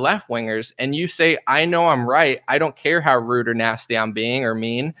stuff to left wingers and you say, I know I'm right. I don't care how rude or nasty I'm being or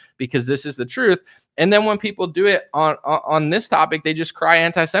mean because this is the truth. And then when people do it on this topic, they just cry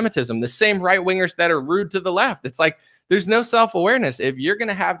anti-Semitism. The same right wingers that are rude to the left. It's like, there's no self-awareness. If you're going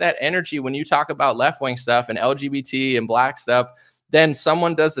to have that energy when you talk about left-wing stuff and LGBT and black stuff, then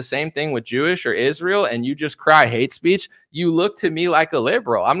someone does the same thing with Jewish or Israel and you just cry hate speech, you look to me like a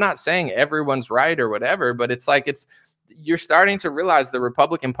liberal. I'm not saying everyone's right or whatever, but it's like you're starting to realize the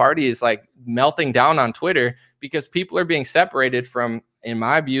Republican Party is like melting down on Twitter because people are being separated from, in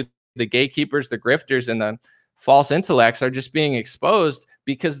my view, the gatekeepers, the grifters, and the false intellects are just being exposed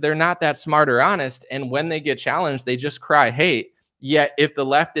because they're not that smart or honest. And when they get challenged, they just cry hate. Yet if the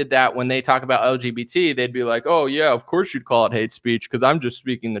left did that when they talk about LGBT, they'd be like, oh yeah, of course you'd call it hate speech because I'm just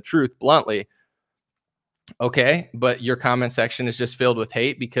speaking the truth bluntly. Okay, but your comment section is just filled with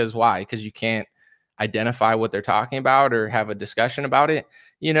hate because why? Because you can't identify what they're talking about or have a discussion about it,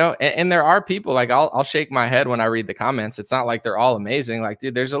 you know? And there are people like, I'll shake my head when I read the comments. It's not like they're all amazing. Like,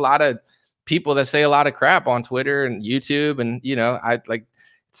 dude, there's a lot of people that say a lot of crap on Twitter and YouTube. And, you know,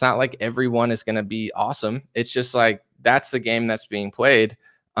 it's not like everyone is going to be awesome. It's just like, that's the game that's being played.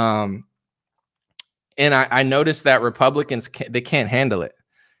 And I noticed that Republicans, they can't handle it.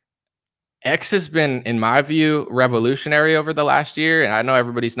 X has been, in my view, revolutionary over the last year. And I know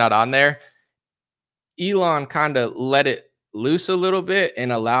everybody's not on there. Elon kind of let it loose a little bit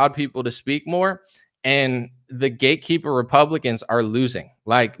and allowed people to speak more. And the gatekeeper Republicans are losing.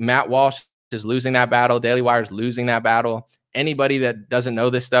 Like Matt Walsh is losing that battle. Daily Wire is losing that battle. Anybody that doesn't know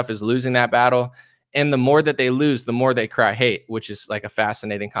this stuff is losing that battle. And the more that they lose, the more they cry hate, which is like a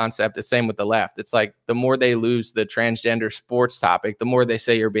fascinating concept. The same with the left. It's like the more they lose the transgender sports topic, the more they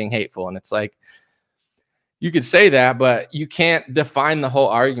say you're being hateful. And it's like, you could say that, but you can't define the whole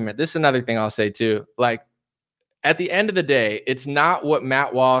argument. This is another thing I'll say too. Like at the end of the day, it's not what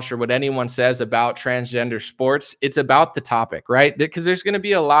Matt Walsh or what anyone says about transgender sports. It's about the topic, right? Because there's going to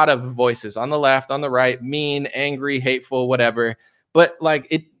be a lot of voices on the left, on the right, mean, angry, hateful, whatever. But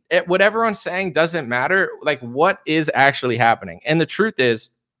like what everyone's saying doesn't matter. Like what is actually happening. And the truth is,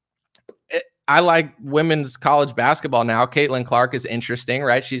 I like women's college basketball now. Caitlin Clark is interesting,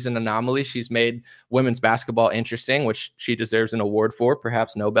 right? She's an anomaly. She's made women's basketball interesting, which she deserves an award for,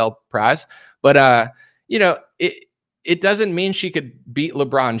 perhaps Nobel Prize. But, you know, it doesn't mean she could beat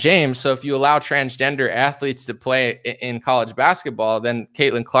LeBron James. So if you allow transgender athletes to play in college basketball, then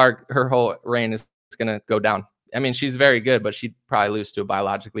Caitlin Clark, her whole reign is going to go down. I mean, she's very good, but she'd probably lose to a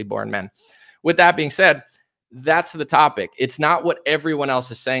biologically born man. With that being said, that's the topic. It's not what everyone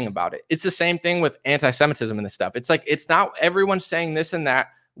else is saying about it. It's the same thing with anti-Semitism and this stuff. It's like, it's not everyone saying this and that.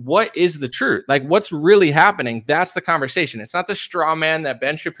 What is the truth? Like what's really happening? That's the conversation. It's not the straw man that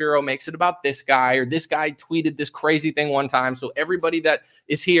Ben Shapiro makes it about this guy or this guy tweeted this crazy thing one time. So everybody that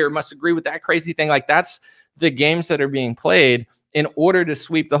is here must agree with that crazy thing. Like that's the games that are being played in order to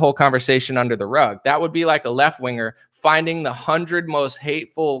sweep the whole conversation under the rug. That would be like a left winger finding the 100 most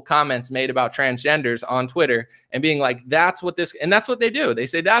hateful comments made about transgenders on Twitter and being like, that's what this, and that's what they do. They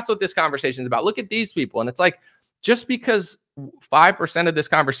say, that's what this conversation is about. Look at these people. And it's like, just because 5% of this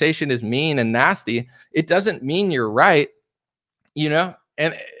conversation is mean and nasty, it doesn't mean you're right, you know?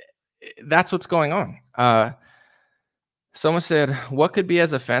 And that's what's going on. Someone said, what could be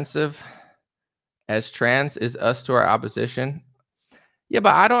as offensive as trans is us to our opposition? Yeah,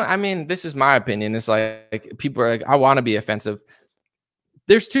 but I mean, this is my opinion. It's like people are like, I want to be offensive.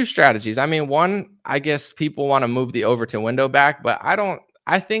 There's two strategies. I mean, one, I guess people want to move the Overton window back, but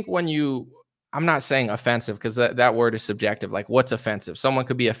I think when I'm not saying offensive because that word is subjective. Like what's offensive? Someone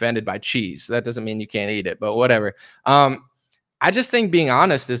could be offended by cheese. That doesn't mean you can't eat it, but whatever. I just think being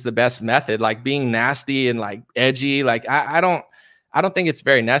honest is the best method. Like being nasty and like edgy, like I don't think it's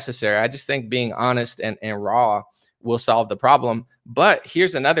very necessary. I just think being honest and raw will solve the problem. But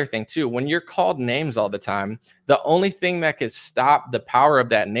here's another thing too. When you're called names all the time, the only thing that could stop the power of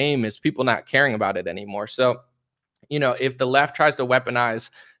that name is people not caring about it anymore. So, you know, if the left tries to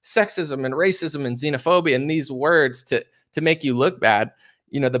weaponize sexism and racism and xenophobia and these words to make you look bad,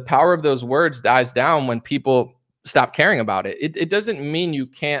 you know, the power of those words dies down when people stop caring about it. It doesn't mean you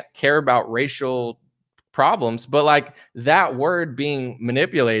can't care about racial problems, but like that word being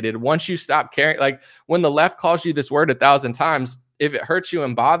manipulated, once you stop caring, like when the left calls you this word 1,000 times, if it hurts you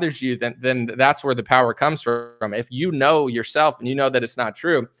and bothers you, then that's where the power comes from. If you know yourself and you know that it's not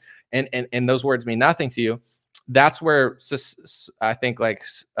true, and those words mean nothing to you, that's where I think like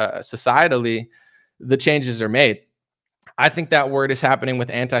societally the changes are made. I think that word is happening with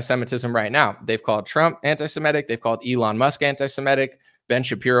anti-Semitism right now. They've called Trump anti-Semitic. They've called Elon Musk anti-Semitic. Ben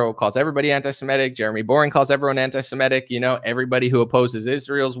Shapiro calls everybody anti-Semitic. Jeremy Boring calls everyone anti-Semitic. You know, everybody who opposes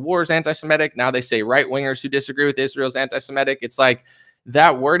Israel's war is anti-Semitic. Now they say right-wingers who disagree with Israel's anti-Semitic. It's like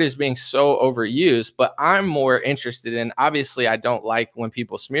that word is being so overused, but I'm more interested in, obviously I don't like when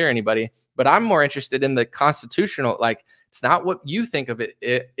people smear anybody, but I'm more interested in the constitutional, like it's not what you think of it,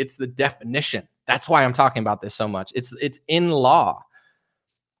 it's the definition. That's why I'm talking about this so much. It's in law.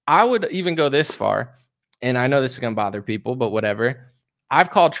 I would even go this far, and I know this is going to bother people, but whatever. I've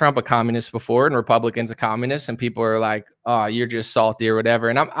called Trump a communist before and Republicans a communist, and people are like, oh, you're just salty or whatever.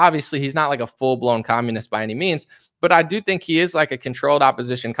 And obviously he's not like a full-blown communist by any means, but I do think he is like a controlled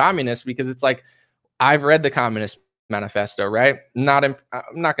opposition communist, because it's like, I've read the Communist Manifesto, right? I'm not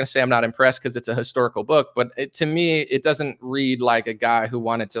going to say I'm not impressed because it's a historical book, but to me, it doesn't read like a guy who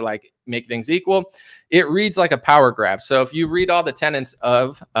wanted to like make things equal. It reads like a power grab. So if you read all the tenets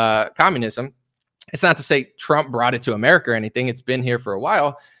of communism, it's not to say Trump brought it to America or anything. It's been here for a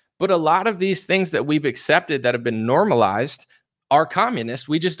while, but a lot of these things that we've accepted that have been normalized are communist.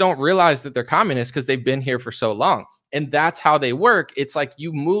 We just don't realize that they're communist because they've been here for so long. And that's how they work. It's like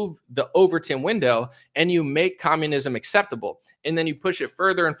you move the Overton window and you make communism acceptable. And then you push it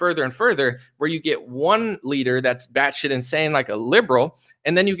further and further and further, where you get one leader that's batshit insane, like a liberal.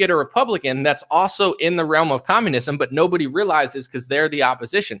 And then you get a Republican that's also in the realm of communism, but nobody realizes because they're the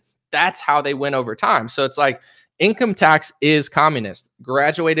opposition. That's how they win over time. So it's like income tax is communist.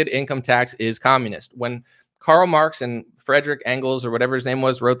 Graduated income tax is communist. When Karl Marx and Frederick Engels, or whatever his name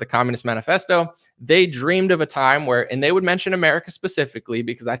was, wrote the Communist Manifesto, they dreamed of a time where, and they would mention America specifically,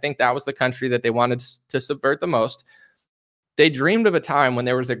 because I think that was the country that they wanted to subvert the most. They dreamed of a time when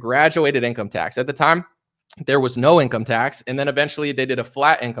there was a graduated income tax. At the time, there was no income tax. And then eventually they did a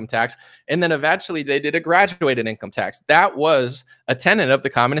flat income tax. And then eventually they did a graduated income tax. That was a tenet of the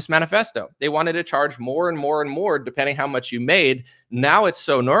Communist Manifesto. They wanted to charge more and more and more depending how much you made. Now it's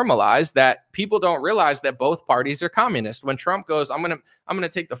so normalized that people don't realize that both parties are communist. When Trump goes, I'm going to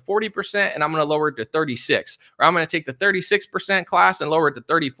take the 40% and I'm going to lower it to 36, or I'm going to take the 36% class and lower it to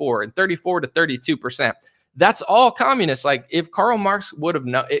 34, and 34 to 32%. That's all communist. Like if Karl Marx would have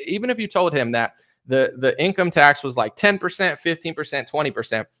known, even if you told him that the income tax was like 10%, 15%,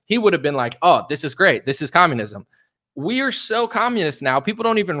 20%, he would have been like, oh, this is great. This is communism. We are so communist now. People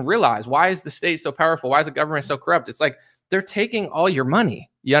don't even realize, why is the state so powerful? Why is the government so corrupt? It's like they're taking all your money.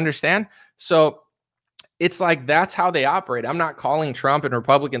 You understand? So it's like that's how they operate. I'm not calling Trump and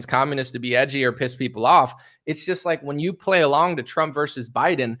Republicans communists to be edgy or piss people off. It's just like when you play along to Trump versus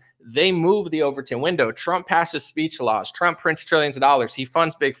Biden, they move the Overton window. Trump passes speech laws. Trump prints trillions of dollars. He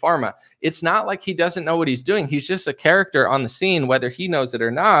funds big pharma. It's not like he doesn't know what he's doing. He's just a character on the scene, whether he knows it or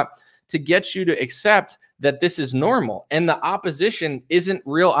not, to get you to accept that this is normal. And the opposition isn't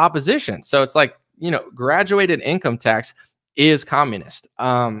real opposition. So it's like, you know, graduated income tax is communist.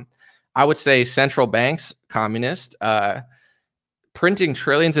 I would say central banks, communist, printing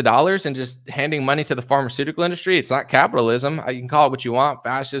trillions of dollars and just handing money to the pharmaceutical industry. It's not capitalism. You can call it what you want,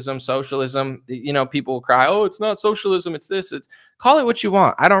 fascism, socialism. You know, people will cry, oh, it's not socialism, it's this. Call it what you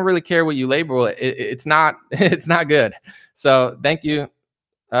want. I don't really care what you label it. It's not good. So thank you.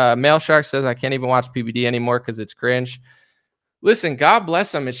 Mail Shark says, I can't even watch PBD anymore because it's cringe. Listen, God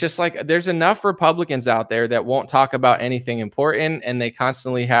bless them. It's just like there's enough Republicans out there that won't talk about anything important, and they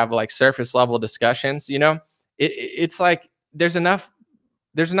constantly have like surface level discussions. You know, it's like there's enough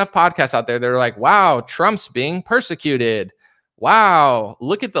podcasts out there that are like, wow, Trump's being persecuted. Wow,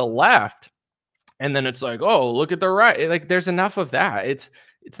 look at the left. And then it's like, oh, look at the right. Like there's enough of that. It's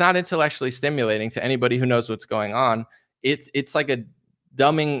not intellectually stimulating to anybody who knows what's going on. It's like a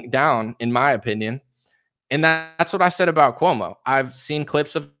dumbing down, in my opinion. And that's what I said about Cuomo. I've seen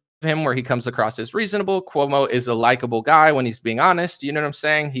clips of him where he comes across as reasonable. Cuomo is a likable guy when he's being honest. You know what I'm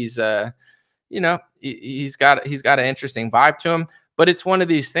saying? He's he's got an interesting vibe to him. But it's one of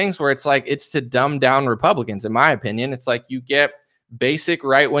these things where it's like, it's to dumb down Republicans, in my opinion. It's like you get basic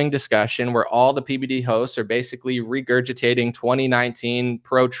right-wing discussion where all the PBD hosts are basically regurgitating 2019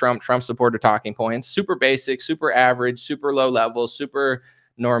 pro-Trump, Trump supporter talking points. Super basic, super average, super low level, super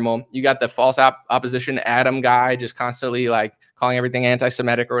normal. You got the false opposition Adam guy just constantly like calling everything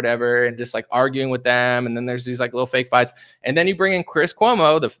anti-Semitic or whatever and just like arguing with them. And then there's these like little fake fights. And then you bring in Chris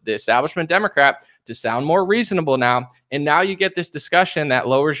Cuomo, the establishment Democrat, to sound more reasonable now. And now you get this discussion that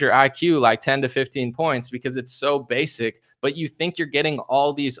lowers your IQ like 10 to 15 points because it's so basic, but you think you're getting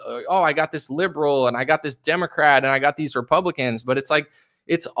all these, oh, I got this liberal and I got this Democrat and I got these Republicans, but it's like,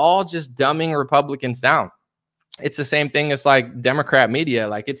 it's all just dumbing Republicans down. It's the same thing as like Democrat media.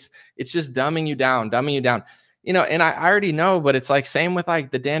 Like it's just dumbing you down. You know, and I already know, but it's like same with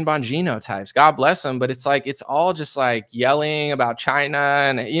like the Dan Bongino types. God bless them, but it's like it's all just like yelling about China,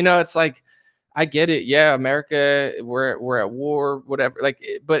 and you know, it's like I get it. Yeah, America, we're at war, whatever. Like,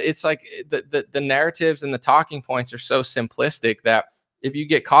 but it's like the narratives and the talking points are so simplistic that if you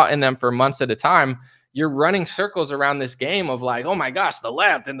get caught in them for months at a time, you're running circles around this game of like, oh my gosh, the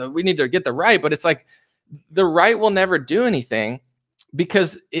left and we need to get the right. But it's like the right will never do anything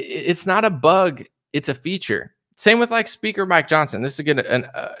because it's not a bug. It's a feature. Same with like Speaker Mike Johnson. This is a good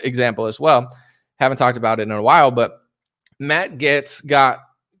example as well. Haven't talked about it in a while, but Matt Gaetz got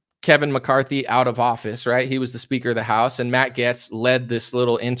Kevin McCarthy out of office, right? He was the Speaker of the House, and Matt Gaetz led this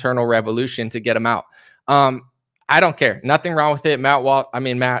little internal revolution to get him out. I don't care. Nothing wrong with it. Matt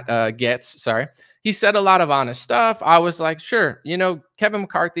Gaetz, sorry. He said a lot of honest stuff. I was like, sure, you know, Kevin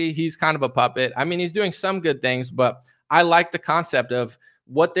McCarthy, he's kind of a puppet. I mean, he's doing some good things, but I like the concept of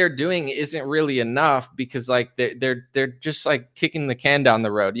what they're doing isn't really enough because like they're just like kicking the can down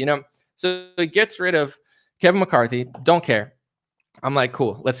the road, you know? So it gets rid of Kevin McCarthy. Don't care. I'm like,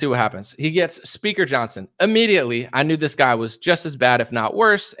 cool, let's see what happens. He gets Speaker Johnson. Immediately, I knew this guy was just as bad, if not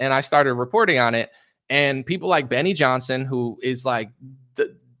worse. And I started reporting on it. And people like Benny Johnson, who is like,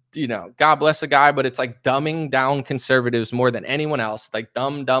 you know, God bless the guy, but it's like dumbing down conservatives more than anyone else, like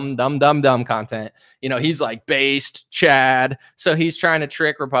dumb content. You know, he's like based Chad. So he's trying to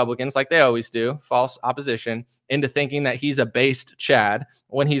trick Republicans like they always do, false opposition, into thinking that he's a based Chad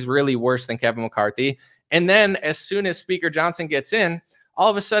when he's really worse than Kevin McCarthy. And then as soon as Speaker Johnson gets in,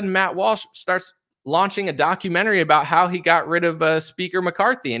 all of a sudden, Matt Walsh starts launching a documentary about how he got rid of Speaker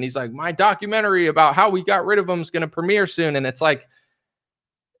McCarthy. And he's like, my documentary about how we got rid of him is going to premiere soon. And it's like,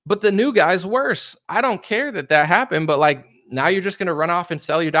 but the new guy's worse. I don't care that happened, but like now you're just going to run off and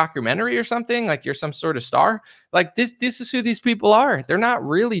sell your documentary or something like you're some sort of star. Like this is who these people are. They're not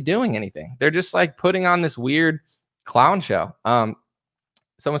really doing anything. They're just like putting on this weird clown show.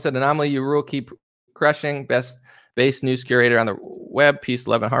 Someone said, Anomaly, you rule, keep crushing, best base news curator on the web. Peace,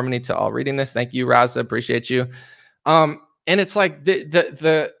 love, and harmony to all reading this. Thank you, Raza. Appreciate you. And it's like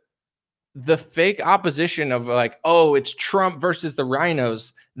the fake opposition of like, oh, it's Trump versus the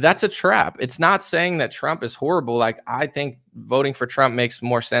rhinos. That's a trap. It's not saying that Trump is horrible. Like, I think voting for Trump makes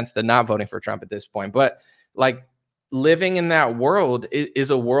more sense than not voting for Trump at this point. But like living in that world is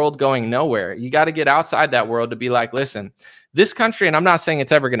a world going nowhere. You got to get outside that world to be like, listen, this country, and I'm not saying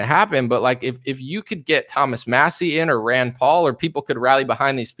it's ever going to happen, but like if you could get Thomas Massey in or Rand Paul, or people could rally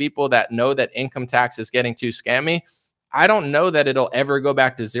behind these people that know that income tax is getting too scammy, I don't know that it'll ever go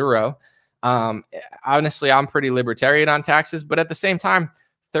back to zero. Honestly, I'm pretty libertarian on taxes, but at the same time,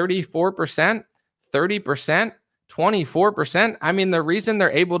 34%, 30%, 24%. I mean, the reason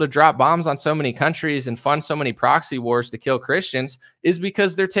they're able to drop bombs on so many countries and fund so many proxy wars to kill Christians is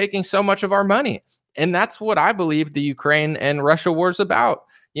because they're taking so much of our money. And that's what I believe the Ukraine and Russia war is about.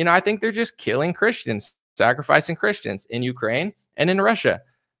 You know, I think they're just killing Christians, sacrificing Christians in Ukraine and in Russia.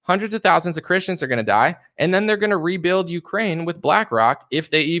 Hundreds of thousands of Christians are going to die, and then they're going to rebuild Ukraine with BlackRock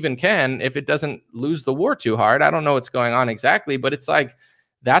if they even can, if it doesn't lose the war too hard. I don't know what's going on exactly, but it's like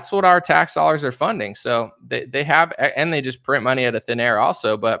that's what our tax dollars are funding. So they have, and they just print money out of thin air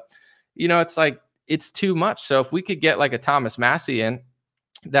also. But, you know, it's like it's too much. So if we could get like a Thomas Massey in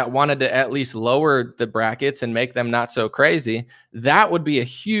that wanted to at least lower the brackets and make them not so crazy, that would be a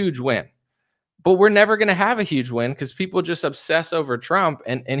huge win. But we're never going to have a huge win because people just obsess over Trump,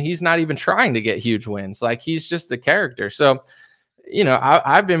 and he's not even trying to get huge wins. Like, he's just a character. So, you know,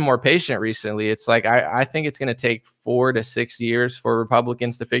 I've been more patient recently. It's like I think it's going to take 4 to 6 years for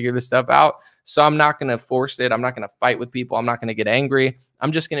Republicans to figure this stuff out. So I'm not going to force it. I'm not going to fight with people. I'm not going to get angry.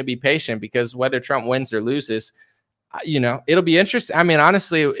 I'm just going to be patient, because whether Trump wins or loses, you know, it'll be interesting. I mean,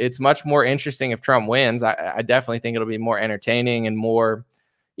 honestly, it's much more interesting if Trump wins. I definitely think it'll be more entertaining and more,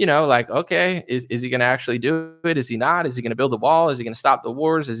 you know, like, okay, is he going to actually do it? Is he not? Is he going to build the wall? Is he going to stop the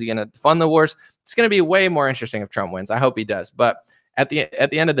wars? Is he going to fund the wars? It's going to be way more interesting if Trump wins. I hope he does. But at the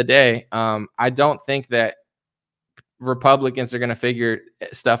end of the day, I don't think that Republicans are going to figure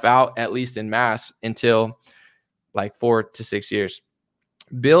stuff out, at least in mass, until like 4 to 6 years.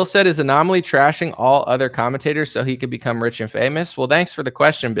 Bill said, is Anomaly trashing all other commentators so he could become rich and famous? Well, thanks for the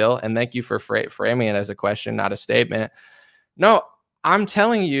question, Bill. And thank you for framing it as a question, not a statement. No, I'm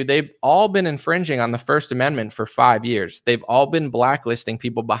telling you, they've all been infringing on the First Amendment for 5 years. They've all been blacklisting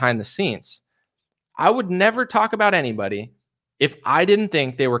people behind the scenes. I would never talk about anybody if I didn't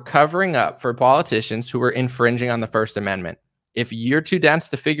think they were covering up for politicians who were infringing on the First Amendment. If you're too dense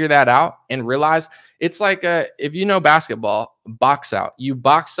to figure that out and realize, it's like if you know basketball, box out. You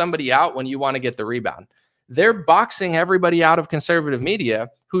box somebody out when you want to get the rebound. They're boxing everybody out of conservative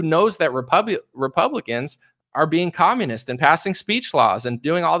media who knows that Republicans are being communist and passing speech laws and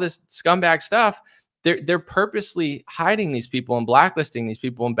doing all this scumbag stuff. They're purposely hiding these people and blacklisting these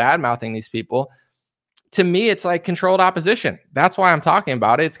people and bad-mouthing these people. To me, it's like controlled opposition. That's why I'm talking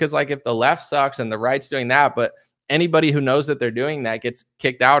about it. It's because, like, if the left sucks and the right's doing that, but anybody who knows that they're doing that gets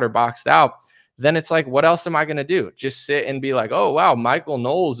kicked out or boxed out, then it's like, what else am I going to do? Just sit and be like, oh, wow, Michael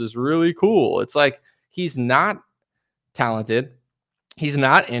Knowles is really cool. It's like, he's not talented. He's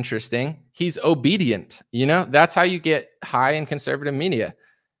not interesting. He's obedient. You know, that's how you get high in conservative media,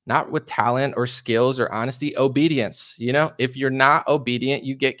 not with talent or skills or honesty, obedience. You know, if you're not obedient,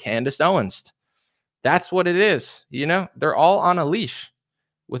 you get Candace Owens. That's what it is. You know, they're all on a leash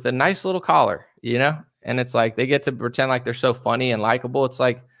with a nice little collar, you know? And it's like they get to pretend like they're so funny and likable. It's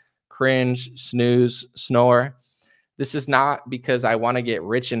like cringe, snooze, snore. This is not because I want to get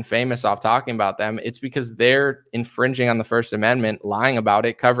rich and famous off talking about them. It's because they're infringing on the First Amendment, lying about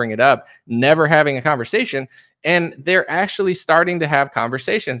it, covering it up, never having a conversation. And they're actually starting to have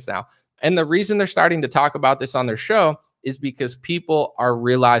conversations now. And the reason they're starting to talk about this on their show is because people are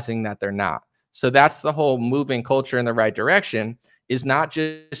realizing that they're not. So that's the whole moving culture in the right direction, is not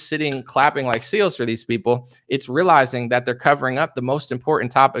just sitting clapping like seals for these people. It's realizing that they're covering up the most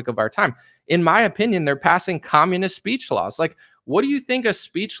important topic of our time. In my opinion, they're passing communist speech laws. Like, what do you think a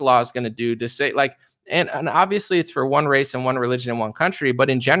speech law is going to do to say, like, and obviously it's for one race and one religion in one country, but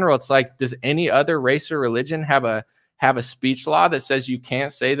in general, it's like, does any other race or religion have a speech law that says you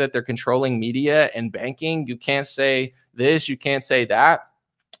can't say that they're controlling media and banking? You can't say this, you can't say that.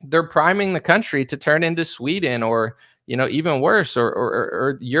 They're priming the country to turn into Sweden or, you know, even worse,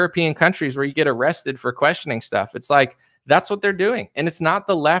 or European countries where you get arrested for questioning stuff. It's like, that's what they're doing. And it's not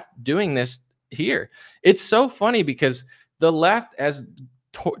the left doing this here. It's so funny because the left, as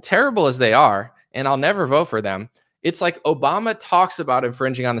terrible as they are, and I'll never vote for them, it's like Obama talks about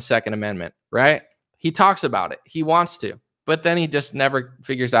infringing on the Second Amendment, right? He talks about it. He wants to, but then he just never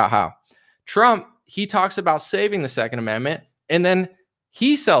figures out how. Trump, he talks about saving the Second Amendment, and then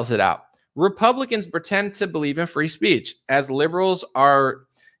he sells it out. Republicans pretend to believe in free speech, as liberals are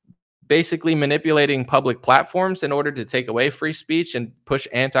basically manipulating public platforms in order to take away free speech and push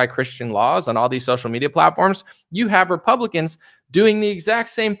anti-Christian laws on all these social media platforms. You have Republicans doing the exact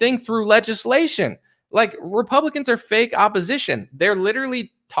same thing through legislation. Like, Republicans are fake opposition. They're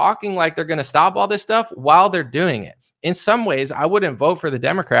literally talking like they're going to stop all this stuff while they're doing it. In some ways, I wouldn't vote for the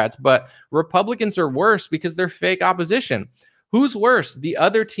Democrats, but Republicans are worse because they're fake opposition. Who's worse, the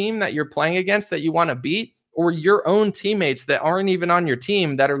other team that you're playing against that you want to beat, or your own teammates that aren't even on your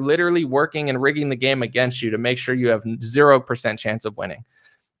team that are literally working and rigging the game against you to make sure you have 0% chance of winning?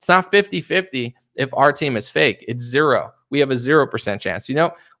 It's not 50-50 if our team is fake. It's 0. We have a 0% chance. You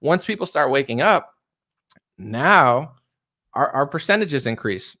know, once people start waking up, now our percentages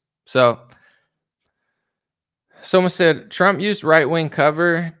increase. So someone said, Trump used right-wing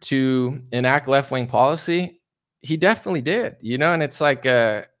cover to enact left-wing policy. He definitely did, you know, and it's like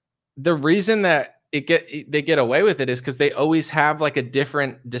the reason that they get away with it is because they always have like a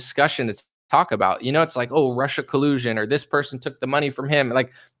different discussion to talk about. You know, it's like, oh, Russia collusion, or this person took the money from him.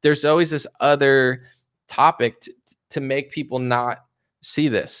 Like, there's always this other topic to make people not see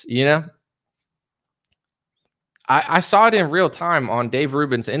this, you know. I saw it in real time on Dave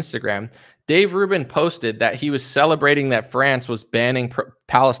Rubin's Instagram. Dave Rubin posted that he was celebrating that France was banning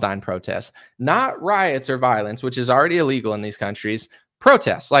Palestine protests, not riots or violence, which is already illegal in these countries.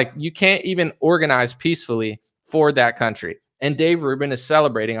 Protests, like, you can't even organize peacefully for that country. And Dave Rubin is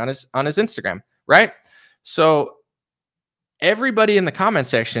celebrating on his Instagram, right? So everybody in the comment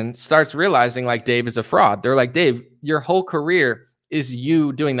section starts realizing, like, Dave is a fraud. They're like, Dave, your whole career is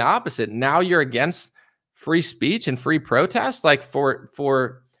you doing the opposite. Now you're against free speech and free protest, like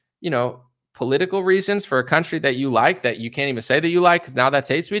for you know, political reasons for a country that you like, that you can't even say that you like, because now that's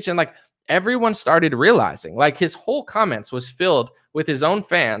hate speech. And like everyone started realizing, like his whole comments was filled with his own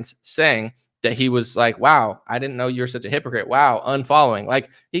fans saying that he was like, wow, I didn't know you're such a hypocrite. Wow, unfollowing. Like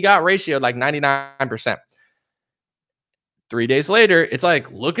he got ratioed like 99%. 3 days later, it's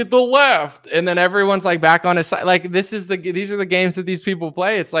like, look at the left. And then everyone's like back on his side. Like these are the games that these people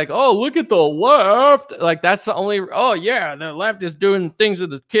play. It's like, oh, look at the left. Like that's the only, oh yeah, the left is doing things with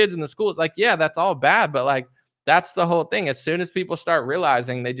the kids in the schools. Like, yeah, that's all bad. But like, that's the whole thing. As soon as people start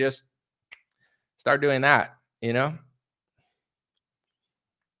realizing, they just start doing that, you know?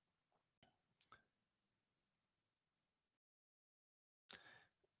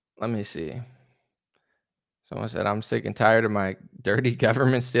 Let me see. Someone said, I'm sick and tired of my dirty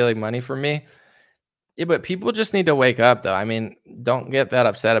government stealing money from me. Yeah, but people just need to wake up, though. I mean, don't get that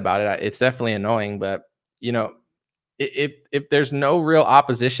upset about it. It's definitely annoying, but, you know, if there's no real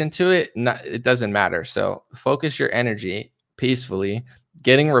opposition to it, it doesn't matter. So focus your energy peacefully,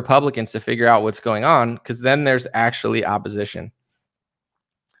 getting Republicans to figure out what's going on, because then there's actually opposition.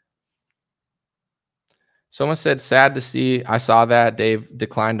 Someone said, sad to see. I saw that. Dave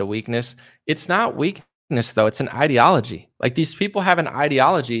declined a weakness. It's not weakness, though. It's an ideology. Like these people have an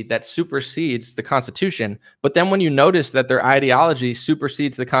ideology that supersedes the Constitution. But then when you notice that their ideology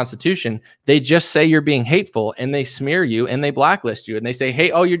supersedes the Constitution, they just say you're being hateful and they smear you and they blacklist you and they say,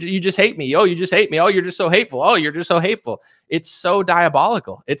 hey, oh, you just hate me. Oh, you just hate me. Oh, you're just so hateful. Oh, you're just so hateful. It's so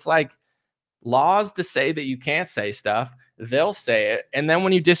diabolical. It's like laws to say that you can't say stuff. They'll say it. And then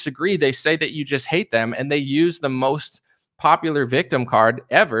when you disagree, they say that you just hate them. And they use the most popular victim card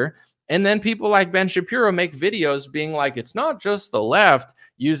ever. And then people like Ben Shapiro make videos being like, it's not just the left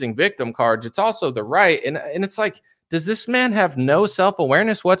using victim cards, it's also the right. And it's like, does this man have no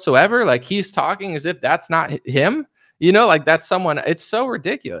self-awareness whatsoever? Like he's talking as if that's not him, you know, like that's someone. It's so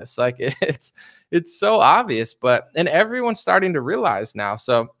ridiculous. Like it's so obvious, and everyone's starting to realize now.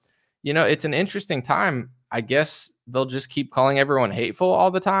 So, you know, it's an interesting time. I guess they'll just keep calling everyone hateful all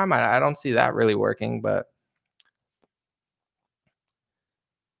the time. I don't see that really working, but.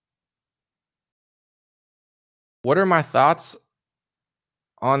 What are my thoughts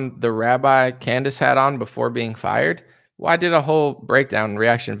on the rabbi Candace had on before being fired? Well, I did a whole breakdown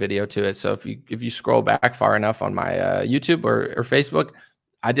reaction video to it. So if you scroll back far enough on my YouTube or Facebook,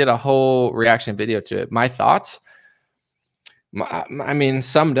 I did a whole reaction video to it. My thoughts, I mean,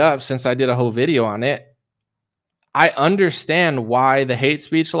 summed up, since I did a whole video on it, I understand why the hate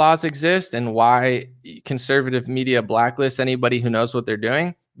speech laws exist and why conservative media blacklists anybody who knows what they're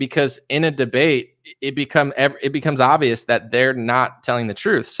doing. Because in a debate, it becomes obvious that they're not telling the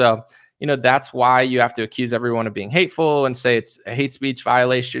truth. So, you know, that's why you have to accuse everyone of being hateful and say it's a hate speech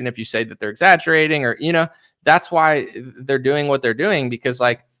violation if you say that they're exaggerating, or, you know, that's why they're doing what they're doing. Because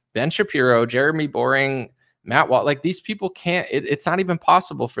like Ben Shapiro, Jeremy Boring, Matt Wall, like these people can't, it's not even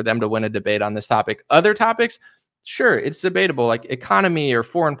possible for them to win a debate on this topic. Other topics, sure, it's debatable, like economy or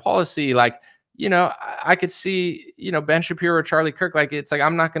foreign policy, like, you know, I could see, you know, Ben Shapiro or Charlie Kirk, like, it's like,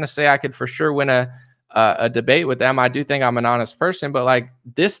 I'm not going to say I could for sure win a debate with them. I do think I'm an honest person, but like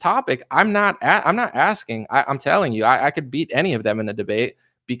this topic, I'm not asking, I'm telling you, I could beat any of them in a debate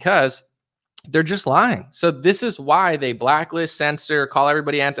because they're just lying. So this is why they blacklist, censor, call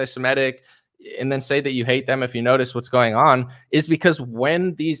everybody anti-Semitic, and then say that you hate them if you notice what's going on, is because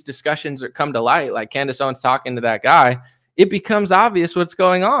when these discussions come to light, like Candace Owens talking to that guy, it becomes obvious what's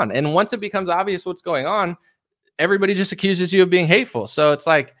going on. And once it becomes obvious what's going on, everybody just accuses you of being hateful. So it's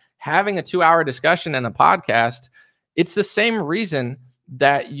like having a 2-hour discussion and a podcast. It's the same reason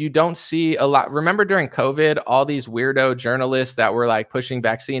that you don't see a lot. Remember during COVID, all these weirdo journalists that were like pushing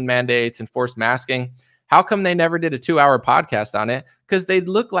vaccine mandates and forced masking. How come they never did a 2-hour podcast on it? Because they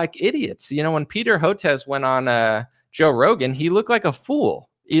look like idiots. You know, when Peter Hotez went on Joe Rogan, he looked like a fool.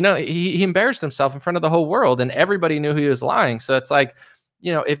 You know, he embarrassed himself in front of the whole world and everybody knew he was lying. So it's like,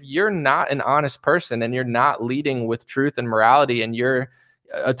 you know, if you're not an honest person and you're not leading with truth and morality and you're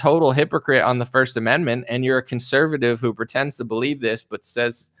a total hypocrite on the First Amendment and you're a conservative who pretends to believe this but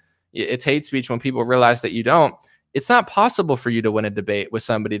says it's hate speech when people realize that you don't, it's not possible for you to win a debate with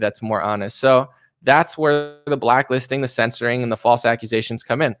somebody that's more honest. So that's where the blacklisting, the censoring, and the false accusations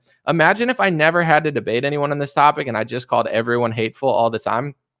come in. Imagine if I never had to debate anyone on this topic and I just called everyone hateful all the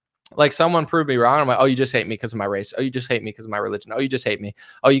time. Like someone proved me wrong. I'm like, oh, you just hate me because of my race. Oh, you just hate me because of my religion. Oh, you just hate me.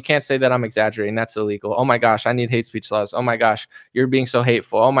 Oh, you can't say that I'm exaggerating. That's illegal. Oh my gosh, I need hate speech laws. Oh my gosh, you're being so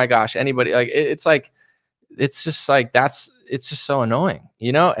hateful. Oh my gosh, anybody, like it's like, it's just like, it's just so annoying,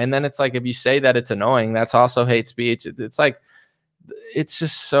 you know? And then it's like, if you say that it's annoying, that's also hate speech. It's like, it's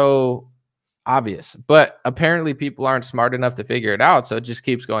just so obvious, but apparently people aren't smart enough to figure it out. So it just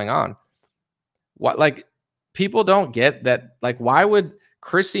keeps going on. What, like, people don't get that. Like, why would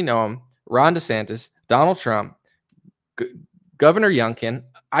Kristi Noem, Ron DeSantis, Donald Trump, Governor Youngkin,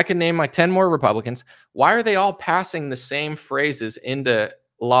 I can name like 10 more Republicans. Why are they all passing the same phrases into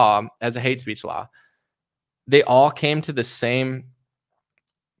law as a hate speech law? They all came to the same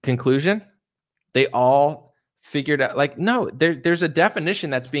conclusion. They all figured out, like, no, there's a definition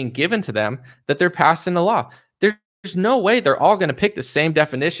that's being given to them that they're passing the law. There's no way they're all going to pick the same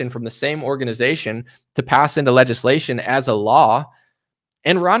definition from the same organization to pass into legislation as a law.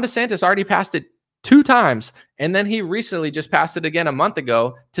 And Ron DeSantis already passed it 2 times. And then he recently just passed it again a month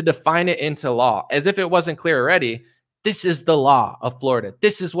ago to define it into law, as if it wasn't clear already. This is the law of Florida.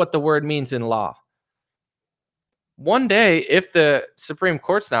 This is what the word means in law. One day, if the Supreme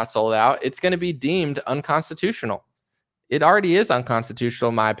Court's not sold out, it's going to be deemed unconstitutional. It already is unconstitutional,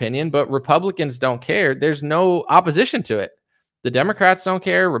 in my opinion, but Republicans don't care. There's no opposition to it. The Democrats don't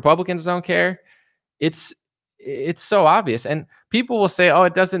care. Republicans don't care. It's so obvious. And people will say, oh,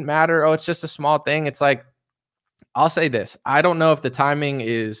 it doesn't matter. Oh, it's just a small thing. It's like, I'll say this. I don't know if the timing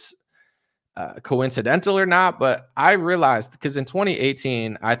is coincidental or not, but I realized, because in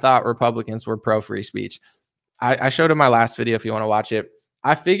 2018, I thought Republicans were pro-free speech. I showed in my last video, if you want to watch it.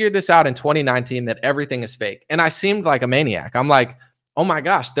 I figured this out in 2019, that everything is fake. And I seemed like a maniac. I'm like, oh my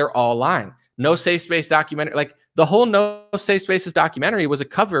gosh, they're all lying. No Safe Space documentary. Like, the whole No Safe Spaces documentary was a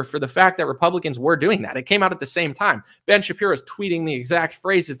cover for the fact that Republicans were doing that. It came out at the same time. Ben Shapiro is tweeting the exact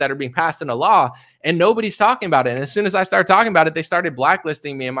phrases that are being passed into law, and nobody's talking about it. And as soon as I started talking about it, they started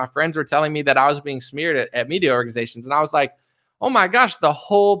blacklisting me, and my friends were telling me that I was being smeared at media organizations. And I was like, oh my gosh, the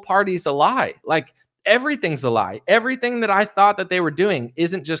whole party's a lie. Like, everything's a lie. Everything that I thought that they were doing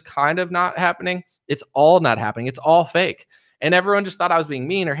isn't just kind of not happening. It's all not happening. It's all fake. And everyone just thought I was being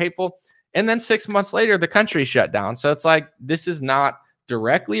mean or hateful. And then 6 months later, the country shut down. So it's like, this is not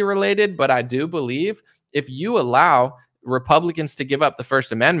directly related, but I do believe if you allow Republicans to give up the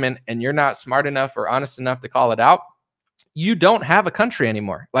First Amendment and you're not smart enough or honest enough to call it out, you don't have a country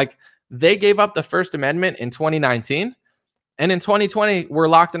anymore. Like, they gave up the First Amendment in 2019. And in 2020, we're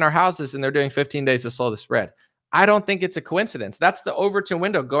locked in our houses and they're doing 15 days to slow the spread. I don't think it's a coincidence. That's the Overton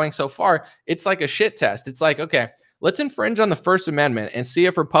window going so far. It's like a shit test. It's like, okay, let's infringe on the First Amendment and see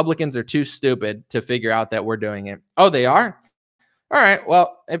if Republicans are too stupid to figure out that we're doing it. Oh, they are? All right.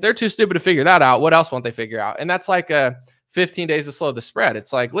 Well, if they're too stupid to figure that out, what else won't they figure out? And that's like 15 days to slow the spread.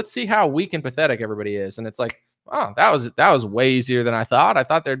 It's like, let's see how weak and pathetic everybody is. And it's like, oh, that was way easier than I thought. I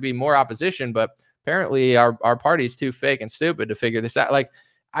thought there'd be more opposition, but apparently our party's too fake and stupid to figure this out. Like,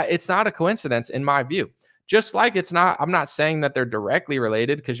 it's not a coincidence in my view. Just like it's not, I'm not saying that they're directly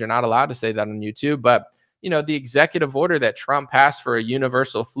related, because you're not allowed to say that on YouTube, but you know, the executive order that Trump passed for a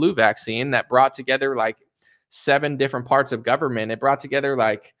universal flu vaccine that brought together like 7 different parts of government. It brought together,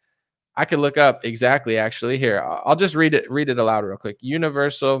 like, I could look up exactly, actually. Here, I'll just read it aloud real quick.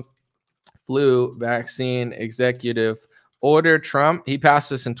 Universal flu vaccine executive order. Trump, he passed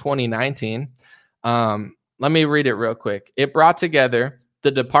this in 2019. Let me read it real quick. It brought together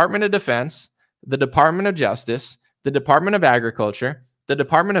the Department of Defense, the Department of Justice, the Department of Agriculture, the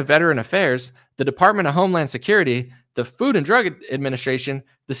Department of Veteran Affairs, the Department of Homeland Security, the Food and Drug Administration,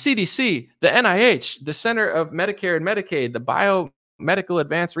 the CDC, the NIH, the Center of Medicare and Medicaid, the Biomedical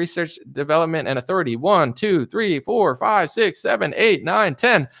Advanced Research Development and Authority. 1, 2, 3, 4, 5, 6, 7, 8, 9,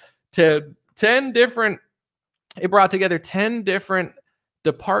 10 to 10 different. It brought together 10 different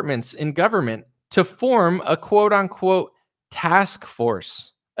departments in government to form a quote unquote task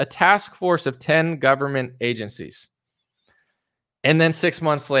force, a task force of 10 government agencies. And then 6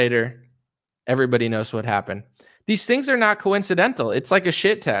 months later, everybody knows what happened. These things are not coincidental. It's like a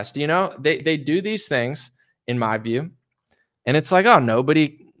shit test. You know, they do these things, in my view, and it's like, oh,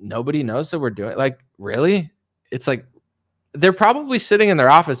 nobody knows that we're doing it. Like, really? It's like, they're probably sitting in their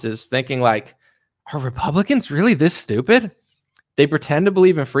offices thinking, like, are Republicans really this stupid? They pretend to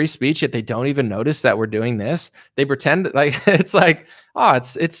believe in free speech, yet they don't even notice that we're doing this. They pretend, like, it's like, oh,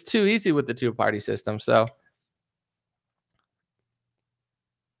 it's too easy with the 2-party system. So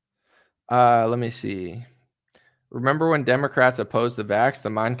let me see. Remember when Democrats opposed the vax? The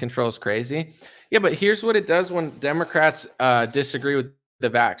mind control is crazy. Yeah, but here's what it does when Democrats disagree with the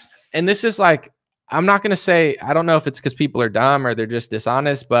vax. And this is like, I'm not going to say, I don't know if it's because people are dumb or they're just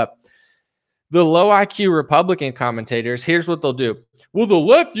dishonest, but the low IQ Republican commentators, here's what they'll do. Well, the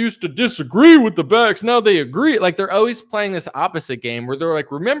left used to disagree with the vax. Now they agree. Like, they're always playing this opposite game where they're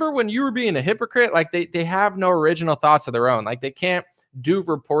like, remember when you were being a hypocrite? Like, they have no original thoughts of their own. Like, they can't do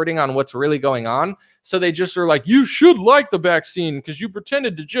reporting on what's really going on. So they just are like, you should like the vaccine because you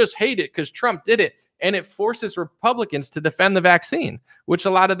pretended to just hate it because Trump did it. And it forces Republicans to defend the vaccine, which a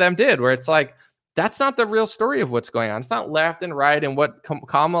lot of them did, where it's like, That's not the real story of what's going on. It's not left and right and what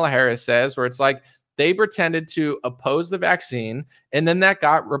Kamala Harris says, where it's like they pretended to oppose the vaccine, and then that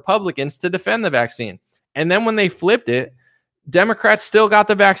got Republicans to defend the vaccine. And then when they flipped it, Democrats still got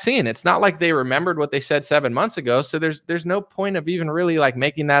the vaccine. It's not like they remembered what they said 7 months ago. So there's no point of even really like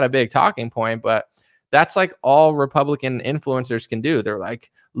making that a big talking point. But that's like all Republican influencers can do. They're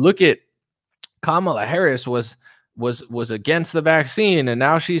like, look at Kamala Harris was against the vaccine and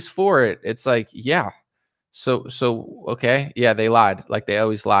now she's for it. It's like, yeah. So okay, yeah, they lied, like they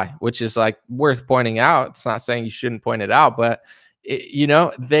always lie, which is like worth pointing out. It's not saying you shouldn't point it out, but you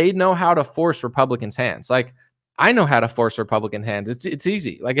know, they know how to force Republicans' hands. Like I know how to force Republican hands. It's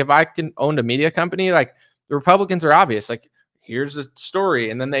easy. Like if I can own a media company, like the Republicans are obvious. Like here's the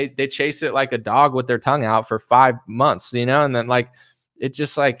story, and then they chase it like a dog with their tongue out for 5 months, you know, and then like it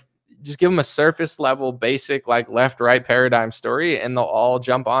just like just give them a surface level, basic, like left, right paradigm story, and they'll all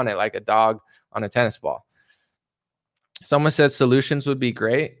jump on it like a dog on a tennis ball. Someone said solutions would be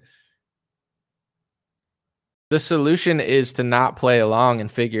great. The solution is to not play along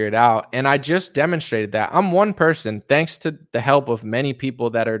and figure it out. And I just demonstrated that. I'm one person, thanks to the help of many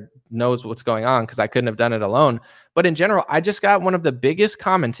people that knows what's going on, because I couldn't have done it alone. But in general, I just got one of the biggest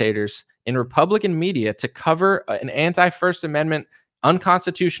commentators in Republican media to cover an anti-First Amendment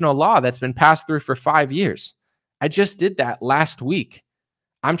unconstitutional law that's been passed through for 5 years. I just did that last week.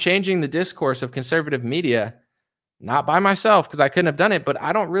 I'm changing the discourse of conservative media, not by myself because I couldn't have done it, but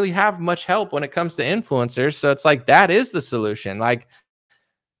I don't really have much help when it comes to influencers. So it's like, that is the solution. Like,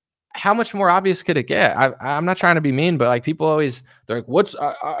 how much more obvious could it get? I'm not trying to be mean, but like people always, they're like,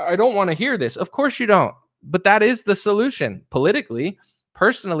 I don't want to hear this. Of course you don't, but that is the solution politically.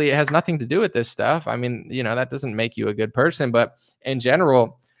 Personally, it has nothing to do with this stuff. I mean, you know, that doesn't make you a good person, but in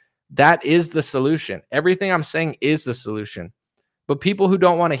general, that is the solution. Everything I'm saying is the solution. But people who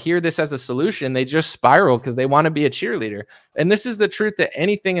don't want to hear this as a solution, they just spiral because they want to be a cheerleader. And this is the truth that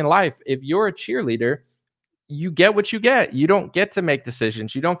anything in life, if you're a cheerleader, you get what you get. You don't get to make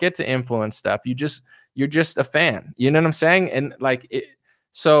decisions. You don't get to influence stuff. You're just a fan. You know what I'm saying? And like,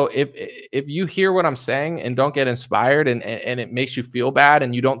 so if you hear what I'm saying and don't get inspired and it makes you feel bad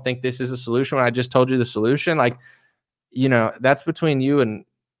and you don't think this is a solution when I just told you the solution, like, you know, that's between you and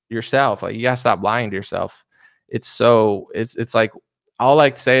yourself. Like, you gotta stop lying to yourself. It's like, I'll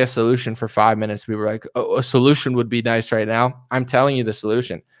like say a solution for 5 minutes. People are like, oh, a solution would be nice right now. I'm telling you the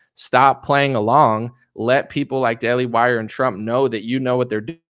solution. Stop playing along. Let people like Daily Wire and Trump know that you know what they're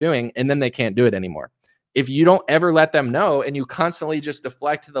doing, and then they can't do it anymore. If you don't ever let them know and you constantly just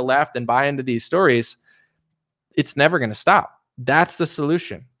deflect to the left and buy into these stories, it's never going to stop. That's the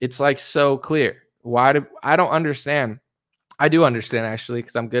solution. It's like so clear. I don't understand. I do understand actually,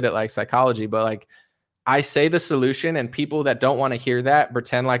 because I'm good at like psychology, but like I say the solution and people that don't want to hear that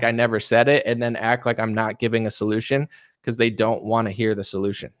pretend like I never said it and then act like I'm not giving a solution because they don't want to hear the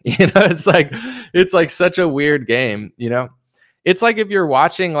solution. You know, it's like such a weird game, you know? It's like if you're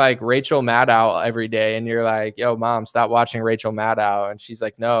watching like Rachel Maddow every day and you're like, yo, mom, stop watching Rachel Maddow. And she's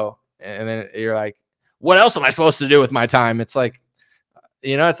like, no. And then you're like, what else am I supposed to do with my time? It's like,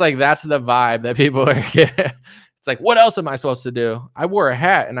 you know, it's like, that's the vibe that people are getting. It's like, what else am I supposed to do? I wore a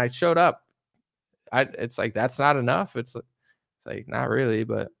hat and I showed up. It's like, that's not enough. It's like, not really,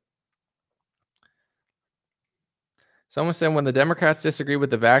 but. Someone said when the Democrats disagree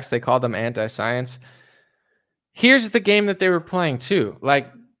with the vax, they call them anti-science. Here's the game that they were playing too. Like,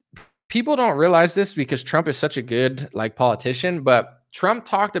 people don't realize this because Trump is such a good like politician, but Trump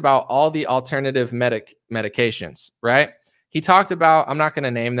talked about all the alternative medications, right? He talked about, I'm not going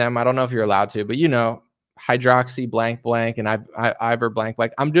to name them. I don't know if you're allowed to, but you know, hydroxy blank blank and Ivor blank.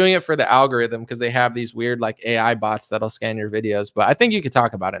 Like, I'm doing it for the algorithm because they have these weird like AI bots that'll scan your videos, but I think you could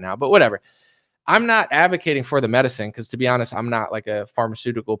talk about it now, but whatever. I'm not advocating for the medicine because, to be honest, I'm not like a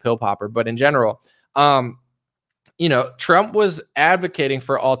pharmaceutical pill popper, but in general, you know, Trump was advocating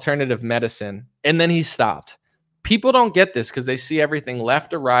for alternative medicine and then he stopped. People don't get this because they see everything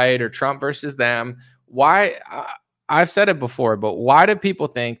left or right or Trump versus them. Why? I've said it before, but why do people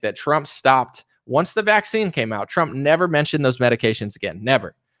think that Trump stopped once the vaccine came out? Trump never mentioned those medications again.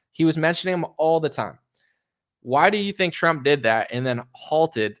 Never. He was mentioning them all the time. Why do you think Trump did that and then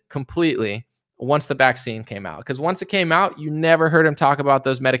halted completely once the vaccine came out? Because once it came out, you never heard him talk about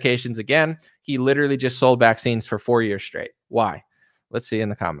those medications again. He literally just sold vaccines for 4 years straight. Why? Let's see in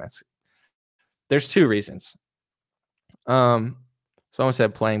the comments. There's 2 reasons. Someone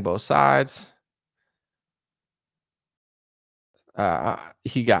said playing both sides.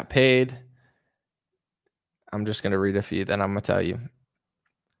 He got paid. I'm just going to read a few, then I'm going to tell you.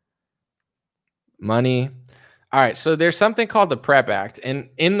 Money. All right, so there's something called the PrEP Act. And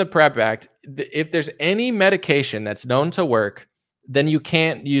in the PrEP Act, if there's any medication that's known to work, then you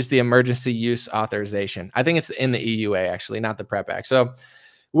can't use the emergency use authorization. I think it's in the EUA, actually, not the PrEP Act. So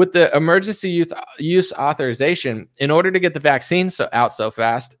with the emergency use authorization, in order to get the vaccine out so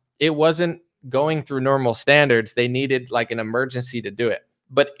fast, it wasn't going through normal standards. They needed like an emergency to do it.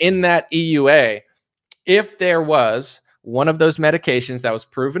 But in that EUA, if there was one of those medications that was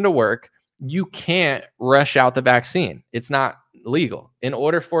proven to work, you can't rush out the vaccine. It's not legal. In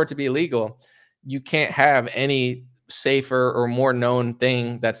order for it to be legal, you can't have any safer or more known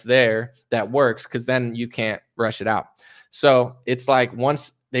thing that's there that works, because then you can't rush it out. So it's like,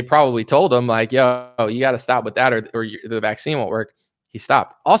 once they probably told him like, yo, you got to stop with that, or the vaccine won't work, he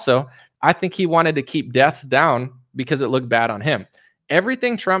stopped. Also, I think he wanted to keep deaths down because it looked bad on him.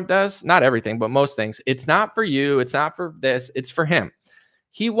 Everything Trump does, not everything, but most things, it's not for you, it's not for this, it's for him.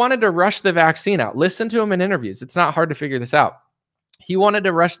 He wanted to rush the vaccine out. Listen to him in interviews. It's not hard to figure this out. He wanted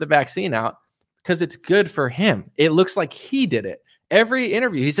to rush the vaccine out because it's good for him. It looks like he did it. Every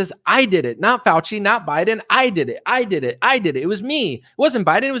interview, he says, I did it, not Fauci, not Biden. I did it. I did it. I did it. It was me. It wasn't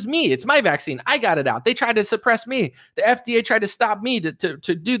Biden. It was me. It's my vaccine. I got it out. They tried to suppress me. The FDA tried to stop me to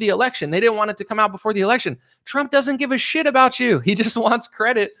do the election. They didn't want it to come out before the election. Trump doesn't give a shit about you. He just wants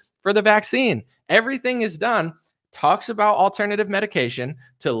credit for the vaccine. Everything is done. Talks about alternative medication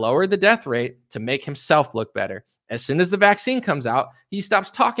to lower the death rate to make himself look better. As soon as the vaccine comes out, he stops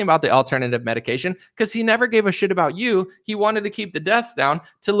talking about the alternative medication because he never gave a shit about you. He wanted to keep the deaths down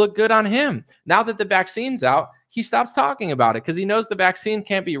to look good on him. Now that the vaccine's out, he stops talking about it because he knows the vaccine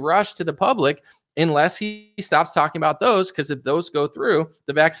can't be rushed to the public unless he stops talking about those, because if those go through,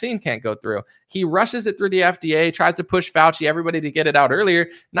 the vaccine can't go through. He rushes it through the FDA, tries to push Fauci, everybody to get it out earlier,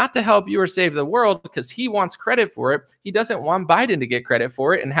 not to help you or save the world, because he wants credit for it. He doesn't want Biden to get credit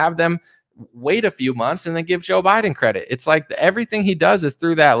for it and have them wait a few months and then give Joe Biden credit. It's like everything he does is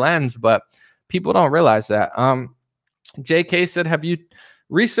through that lens, but people don't realize that. JK said, have you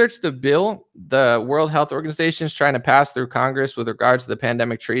researched the bill the World Health Organization is trying to pass through Congress with regards to the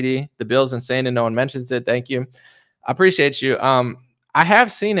pandemic treaty? The bill's insane and no one mentions it. Thank you. I appreciate you. I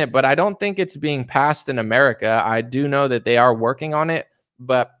have seen it, but I don't think it's being passed in America. I do know that they are working on it,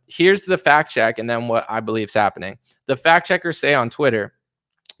 but here's the fact check and then what I believe is happening. The fact checkers say on Twitter,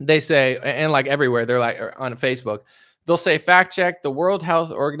 they say, and like everywhere, they're like on Facebook, they'll say, fact check, the World Health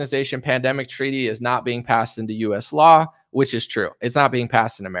Organization pandemic treaty is not being passed into U.S. law, which is true. It's not being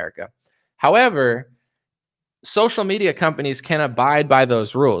passed in America. However, social media companies can abide by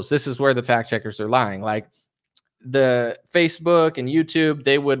those rules. This is where the fact checkers are lying. Like the Facebook and YouTube,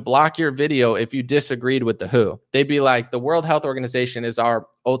 they would block your video if you disagreed with the WHO. They'd be like, the World Health Organization is our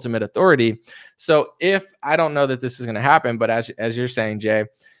ultimate authority. So if, I don't know that this is going to happen, but as you're saying, Jay,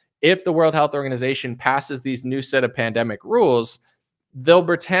 if the World Health Organization passes these new set of pandemic rules, they'll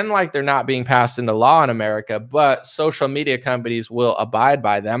pretend like they're not being passed into law in America, but social media companies will abide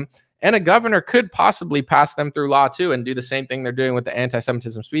by them. And a governor could possibly pass them through law too and do the same thing they're doing with the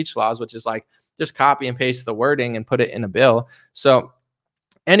anti-Semitism speech laws, which is like just copy and paste the wording and put it in a bill. So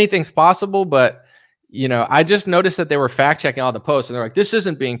anything's possible, but you know, I just noticed that they were fact checking all the posts and they're like, this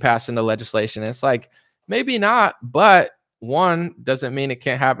isn't being passed into legislation. And it's like, maybe not, but one, doesn't mean it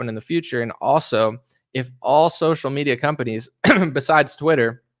can't happen in the future. And also, if all social media companies besides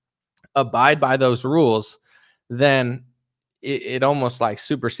Twitter abide by those rules, then it almost like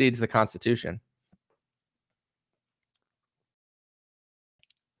supersedes the Constitution.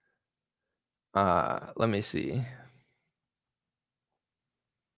 Let me see.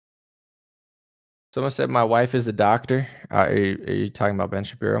 Someone said my wife is a doctor. Are you talking about Ben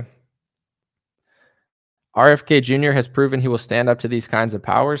Shapiro? RFK Jr. has proven he will stand up to these kinds of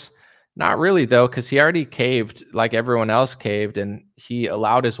powers. Not really, though, because he already caved like everyone else caved, and he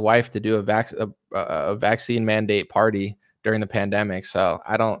allowed his wife to do a vaccine mandate party during the pandemic. So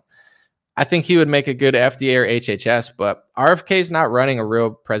I think he would make a good FDA or HHS, but RFK is not running a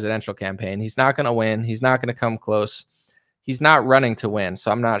real presidential campaign. He's not going to win. He's not going to come close. He's not running to win, so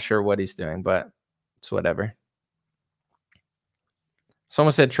I'm not sure what he's doing, but it's whatever.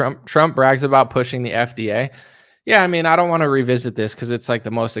 Someone said Trump brags about pushing the FDA. Yeah, I mean, I don't want to revisit this because it's like the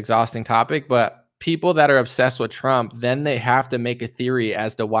most exhausting topic, but people that are obsessed with Trump, then they have to make a theory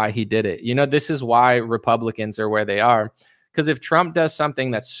as to why he did it. You know, this is why Republicans are where they are. Because if Trump does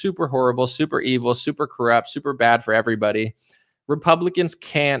something that's super horrible, super evil, super corrupt, super bad for everybody, Republicans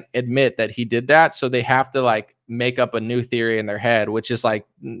can't admit that he did that. So they have to like make up a new theory in their head, which is like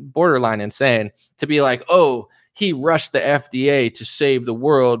borderline insane to be like, oh, he rushed the FDA to save the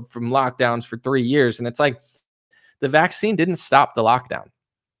world from lockdowns for 3 years. And it's like, the vaccine didn't stop the lockdown.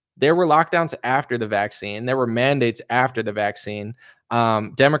 There were lockdowns after the vaccine. There were mandates after the vaccine.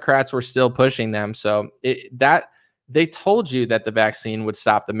 Democrats were still pushing them. So they told you that the vaccine would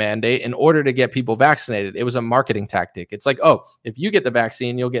stop the mandate in order to get people vaccinated. It was a marketing tactic. It's like, oh, if you get the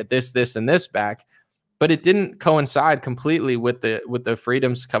vaccine, you'll get this, this, and this back. But it didn't coincide completely with the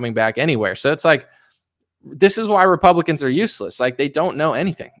freedoms coming back anywhere. So it's like, this is why Republicans are useless. Like, they don't know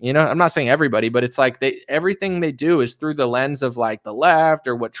anything. You know, I'm not saying everybody, but it's like everything they do is through the lens of like the left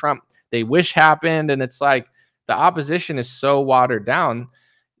or what Trump they wish happened. And it's like the opposition is so watered down.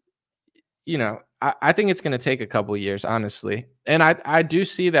 You know, I think it's going to take a couple of years, honestly. And I do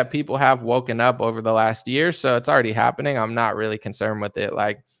see that people have woken up over the last year. So it's already happening. I'm not really concerned with it.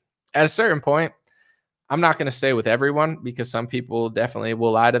 Like, at a certain point, I'm not going to say with everyone, because some people definitely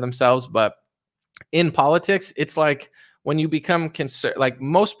will lie to themselves. But in politics, it's like when you become like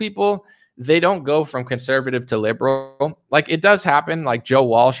most people, they don't go from conservative to liberal. Like, it does happen. Like Joe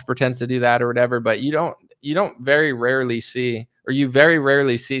Walsh pretends to do that or whatever, but you don't very rarely see, or you very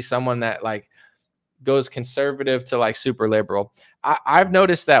rarely see someone that like goes conservative to like super liberal. I've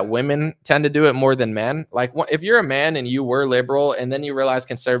noticed that women tend to do it more than men. Like, if you're a man and you were liberal and then you realize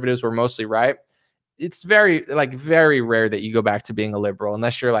conservatives were mostly right, it's very rare that you go back to being a liberal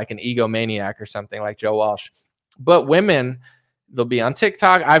unless you're like an egomaniac or something like Joe Walsh. But women, they'll be on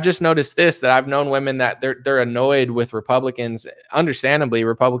TikTok. I've just noticed this, that I've known women that they're annoyed with Republicans. Understandably,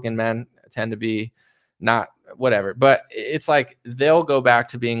 Republican men tend to be not whatever, but it's like they'll go back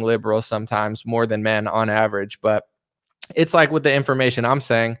to being liberal sometimes more than men on average. But it's like with the information I'm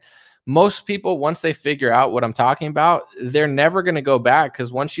saying, most people, once they figure out what I'm talking about, they're never going to go back,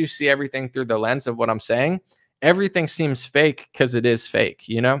 because once you see everything through the lens of what I'm saying, everything seems fake because it is fake,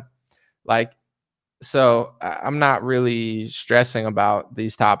 you know? Like, so I'm not really stressing about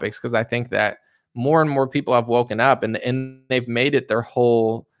these topics, because I think that more and more people have woken up and they've made it their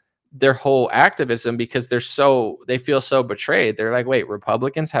whole activism, because they feel so betrayed. They're like, wait,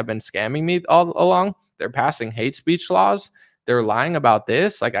 Republicans have been scamming me all along. They're passing hate speech laws. They're lying about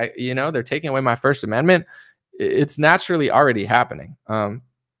this. Like, they're taking away my First Amendment. It's naturally already happening.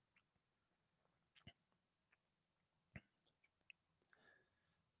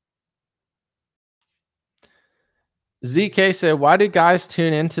 ZK said, why do guys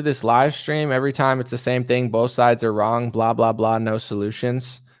tune into this live stream every time it's the same thing? Both sides are wrong, blah, blah, blah, no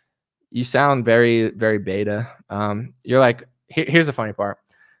solutions. You sound very, very beta. You're like, here's the funny part.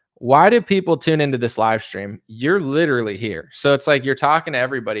 Why do people tune into this live stream? You're literally here. So it's like you're talking to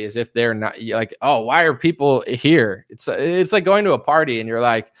everybody as if they're not. You're like, oh, why are people here? It's like going to a party and you're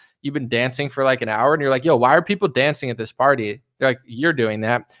like, you've been dancing for like an hour and you're like, yo, why are people dancing at this party? They're like, you're doing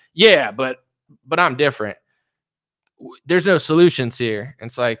that. Yeah, but I'm different. There's no solutions here. And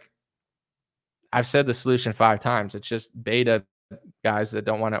it's like, I've said the solution 5 times. It's just beta guys that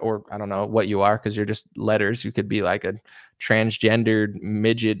don't want to, or I don't know what you are, because you're just letters. You could be like a transgendered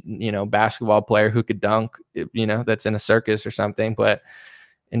midget, basketball player who could dunk, that's in a circus or something. But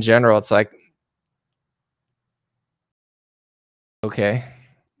in general, it's like, okay,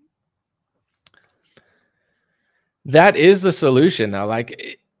 that is the solution though.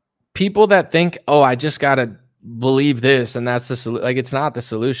 Like, people that think, oh, I just gotta believe this and that's the solution. Like, it's not the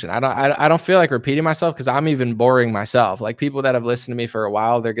solution. I don't feel like repeating myself, because I'm even boring myself. Like, people that have listened to me for a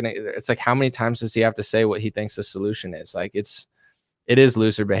while, it's like, how many times does he have to say what he thinks the solution is? Like, it is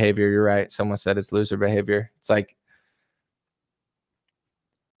loser behavior. You're right. Someone said it's loser behavior. It's like,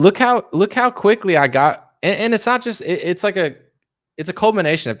 look how quickly I got, and it's not just, it's a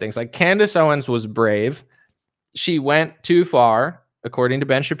culmination of things. Like, Candace Owens was brave. She went too far, according to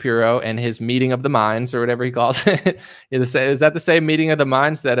Ben Shapiro and his meeting of the minds, or whatever he calls it. Is that the same meeting of the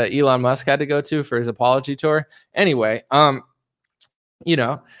minds that Elon Musk had to go to for his apology tour? Anyway, Candace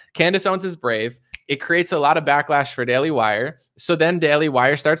Owens is brave. It creates a lot of backlash for Daily Wire. So then Daily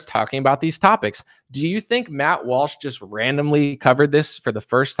Wire starts talking about these topics. Do you think Matt Walsh just randomly covered this for the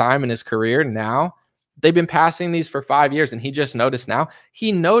first time in his career now? They've been passing these for 5 years and he just noticed now.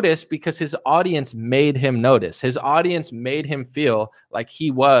 He noticed because his audience made him notice. His audience made him feel like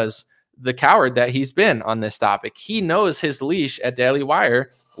he was the coward that he's been on this topic. He knows his leash at Daily Wire,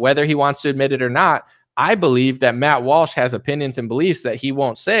 whether he wants to admit it or not. I believe that Matt Walsh has opinions and beliefs that he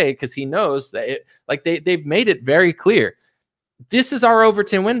won't say, because he knows that they've made it very clear. This is our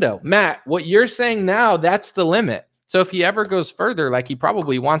Overton window. Matt, what you're saying now, that's the limit. So if he ever goes further, like he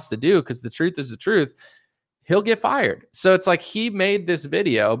probably wants to do, because the truth is the truth, he'll get fired. So it's like he made this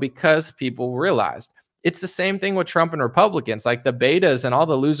video because people realized. It's the same thing with Trump and Republicans. Like, the betas and all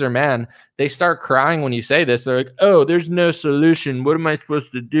the loser men, they start crying when you say this. They're like, oh, there's no solution. What am I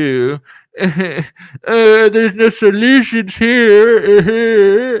supposed to do? There's no solutions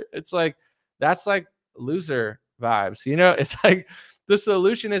here. It's like, that's like loser vibes. It's like the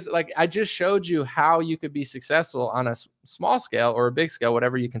solution is like, I just showed you how you could be successful on a small scale or a big scale,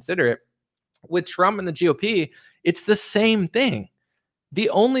 whatever you consider it. With Trump and the GOP, it's the same thing. The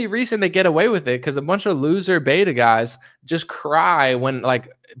only reason they get away with it because a bunch of loser beta guys just cry when like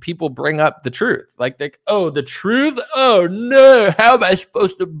people bring up the truth. Like, oh, the truth? Oh no, how am I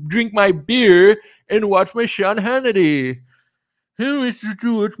supposed to drink my beer and watch my Sean Hannity? Who is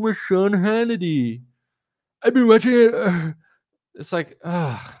to watch my Sean Hannity? I've been watching it. It's like,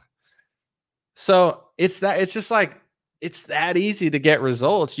 so it's just like, it's that easy to get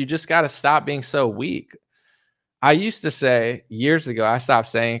results. You just got to stop being so weak. I used to say years ago, I stopped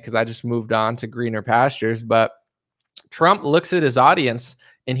saying it because I just moved on to greener pastures, but Trump looks at his audience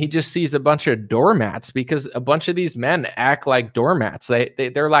and he just sees a bunch of doormats because a bunch of these men act like doormats.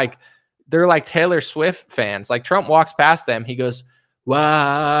 They're like Taylor Swift fans. Like Trump walks past them, he goes,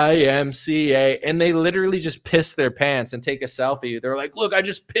 YMCA, and they literally just piss their pants and take a selfie. They're like, look, I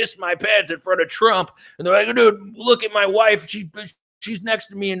just pissed my pants in front of Trump. And they're like, dude, look at my wife. She's next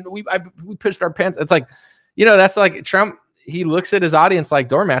to me and we pissed our pants. It's like, you know, that's like Trump. He looks at his audience like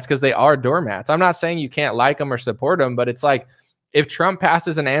doormats because they are doormats. I'm not saying you can't like them or support them, but it's like if Trump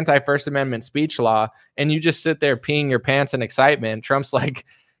passes an anti-First Amendment speech law and you just sit there peeing your pants in excitement, Trump's like,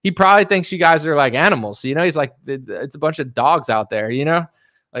 he probably thinks you guys are like animals. You know, he's like, it's a bunch of dogs out there, you know,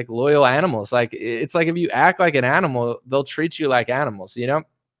 like loyal animals. Like, it's like if you act like an animal, they'll treat you like animals, you know?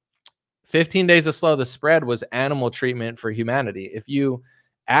 15 Days to Slow the Spread was animal treatment for humanity. If you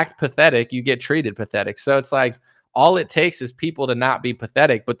act pathetic, you get treated pathetic. So it's like all it takes is people to not be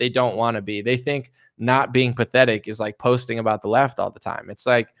pathetic, but they don't want to be. They think not being pathetic is like posting about the left all the time. It's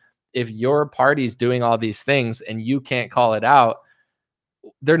like if your party's doing all these things and you can't call it out,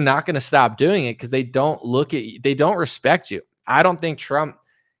 they're not going to stop doing it because they don't look at you. They don't respect you. I don't think Trump,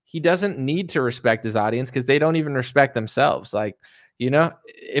 he doesn't need to respect his audience because they don't even respect themselves. Like, you know,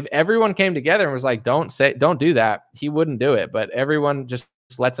 if everyone came together and was like, don't do that, he wouldn't do it. But everyone just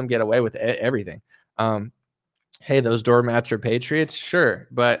lets him get away with everything. Hey, those doormats are patriots, sure,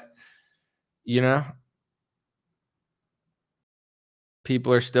 but you know,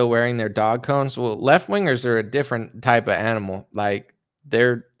 people are still wearing their dog cones. Well, left wingers are a different type of animal. Like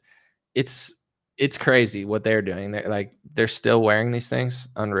it's crazy what they're doing. They're still wearing these things,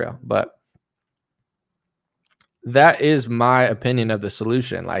 unreal. But that is my opinion of the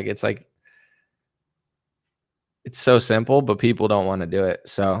solution. Like it's so simple, but people don't want to do it.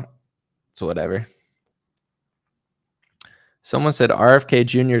 So it's whatever. Someone said RFK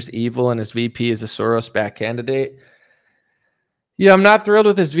Jr. is evil and his VP is a Soros-backed candidate. Yeah, I'm not thrilled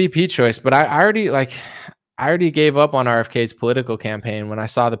with his VP choice, but I already gave up on RFK's political campaign when I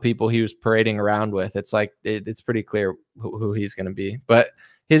saw the people he was parading around with. It's like it's pretty clear who he's going to be. But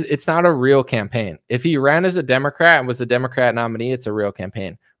it's not a real campaign. If he ran as a Democrat and was the Democrat nominee, it's a real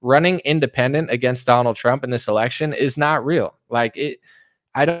campaign. Running independent against Donald Trump in this election is not real. Like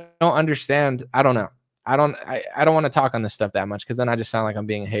I don't understand. I don't know. I don't want to talk on this stuff that much because then I just sound like I'm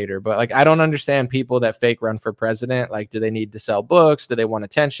being a hater. But like I don't understand people that fake run for president. Like, do they need to sell books? Do they want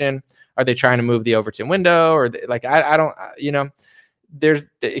attention? Are they trying to move the Overton window? Or like I don't. You know,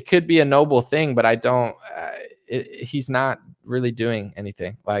 it could be a noble thing, but I don't. He's not really doing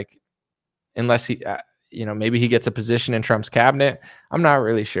anything. Like unless he, you know, maybe he gets a position in Trump's cabinet. I'm not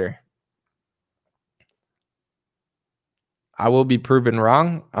really sure. I will be proven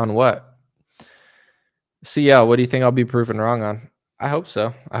wrong on what? CL, what do you think I'll be proven wrong on? I hope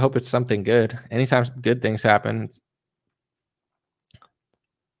so. I hope it's something good. Anytime good things happen.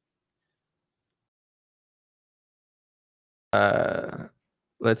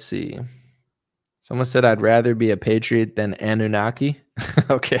 Let's see. Someone said I'd rather be a patriot than Anunnaki.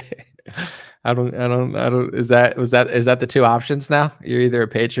 Okay. I don't is that the two options now? You're either a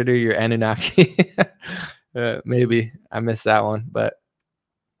patriot or you're Anunnaki. Maybe I missed that one, but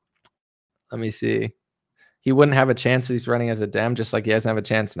let me see. He wouldn't have a chance if he's running as a Dem, just like he doesn't have a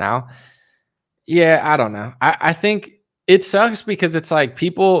chance now. Yeah, I don't know. I think it sucks because it's like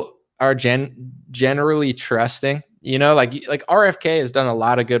people are generally trusting, you know, like RFK has done a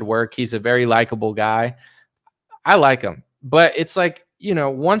lot of good work. He's a very likable guy. I like him, but it's like, you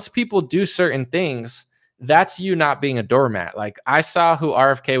know, once people do certain things, that's you not being a doormat. Like I saw who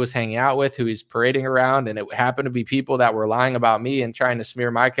RFK was hanging out with, who he's parading around, and it happened to be people that were lying about me and trying to smear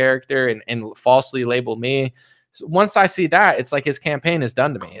my character and falsely label me. So once I see that, it's like his campaign is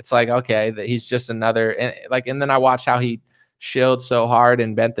done to me. It's like, okay, that he's just another, and then I watch how he shilled so hard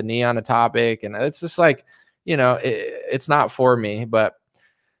and bent the knee on a topic. And it's just like, you know, it's not for me. But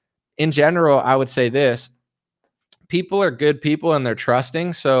in general, I would say this, people are good people and they're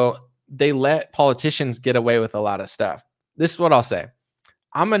trusting. So they let politicians get away with a lot of stuff. This is what I'll say.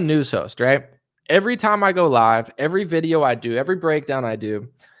 I'm a news host, right? Every time I go live, every video I do, every breakdown I do,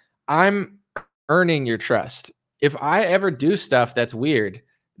 I'm earning your trust. If I ever do stuff that's weird,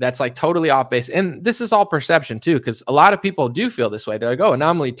 that's like totally off base, and this is all perception too, because a lot of people do feel this way. They're like, oh,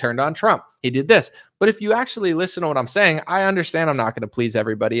 Anomaly turned on Trump. He did this. But if you actually listen to what I'm saying, I understand I'm not going to please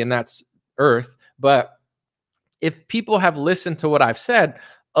everybody, and that's Earth. But if people have listened to what I've said,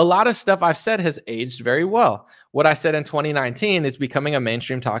 a lot of stuff I've said has aged very well. What I said in 2019 is becoming a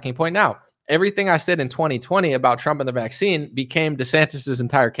mainstream talking point now. Everything I said in 2020 about Trump and the vaccine became DeSantis's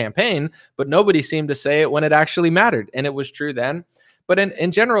entire campaign, but nobody seemed to say it when it actually mattered. And it was true then. But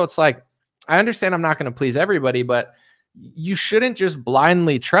in general, it's like, I understand I'm not going to please everybody, but you shouldn't just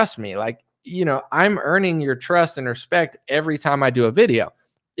blindly trust me. Like, you know, I'm earning your trust and respect every time I do a video.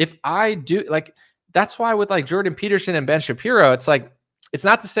 If I do, like, that's why with like Jordan Peterson and Ben Shapiro, it's like, it's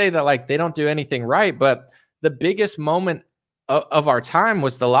not to say that like they don't do anything right, but the biggest moment of our time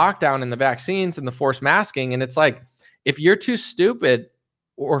was the lockdown and the vaccines and the forced masking. And it's like, if you're too stupid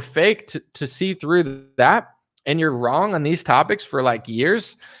or fake to see through that, and you're wrong on these topics for like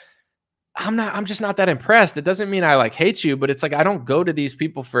years, I'm just not that impressed. It doesn't mean I like hate you, but it's like, I don't go to these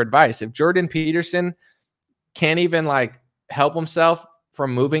people for advice. If Jordan Peterson can't even like help himself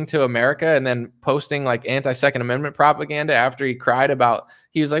from moving to America and then posting like anti-Second Amendment propaganda after he cried about,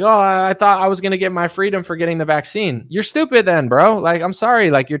 he was like, oh, I thought I was going to get my freedom for getting the vaccine. You're stupid then, bro. Like, I'm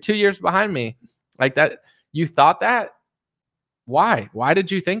sorry. Like, you're 2 years behind me. Like that. You thought that? Why? Why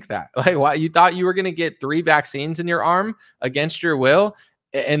did you think that? Like, why you thought you were going to get 3 vaccines in your arm against your will,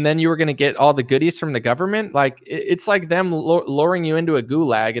 and then you were going to get all the goodies from the government? Like, it's like them luring you into a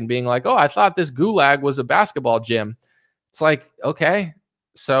gulag and being like, oh, I thought this gulag was a basketball gym. It's like, okay,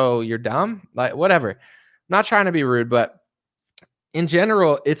 so you're dumb? Like, whatever. I'm not trying to be rude, but in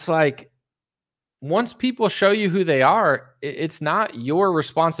general, it's like, once people show you who they are, it's not your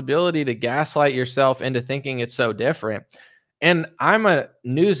responsibility to gaslight yourself into thinking it's so different. And I'm a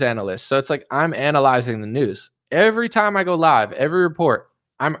news analyst, so it's like I'm analyzing the news. Every time I go live, every report,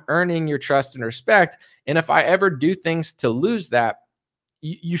 I'm earning your trust and respect. And if I ever do things to lose that,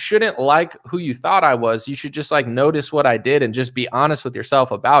 you shouldn't like who you thought I was. You should just like notice what I did and just be honest with yourself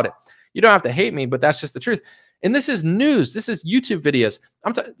about it. You don't have to hate me, but that's just the truth. And this is news. This is YouTube videos.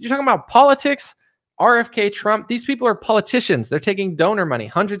 You're talking about politics, RFK, Trump. These people are politicians. They're taking donor money,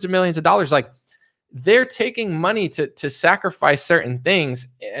 hundreds of millions of dollars. Like, they're taking money to sacrifice certain things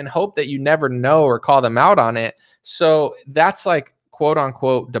and hope that you never know or call them out on it. So that's like quote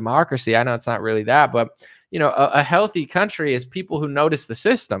unquote democracy. I know it's not really that, but you know, a healthy country is people who notice the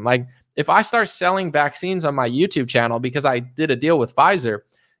system. Like, if I start selling vaccines on my YouTube channel because I did a deal with Pfizer,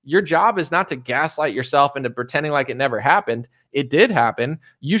 your job is not to gaslight yourself into pretending like it never happened. It did happen.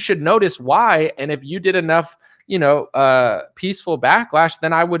 You should notice why. And if you did enough, you know, peaceful backlash,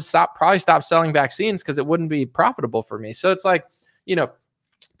 then I would probably stop selling vaccines because it wouldn't be profitable for me. So it's like, you know,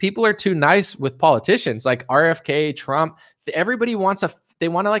 people are too nice with politicians like RFK, Trump. Everybody wants they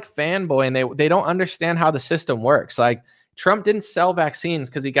want to like fanboy, and they don't understand how the system works. Like, Trump didn't sell vaccines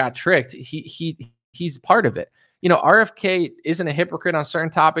because he got tricked. He's part of it. You know, RFK isn't a hypocrite on certain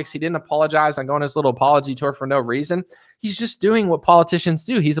topics. He didn't apologize on going his little apology tour for no reason. He's just doing what politicians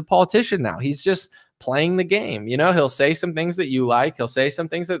do. He's a politician now. He's just playing the game. You know, he'll say some things that you like. He'll say some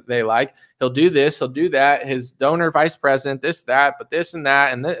things that they like. He'll do this. He'll do that. His donor vice president, this, that, but this and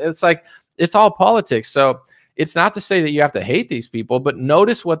that. And it's like, it's all politics. So it's not to say that you have to hate these people, but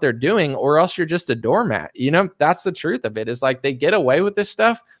notice what they're doing, or else you're just a doormat. You know, that's the truth of it, is like they get away with this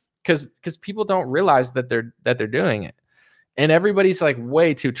stuff because people don't realize that they're doing it. And everybody's like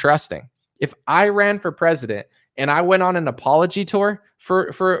way too trusting. If I ran for president and I went on an apology tour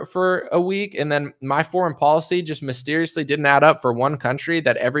for a week, and then my foreign policy just mysteriously didn't add up for one country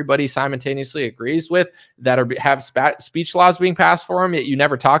that everybody simultaneously agrees with, that have speech laws being passed for them, yet you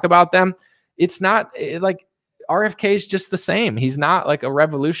never talk about them. It's not like RFK is just the same. He's not like a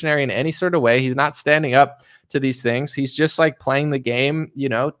revolutionary in any sort of way. He's not standing up to these things. He's just like playing the game, you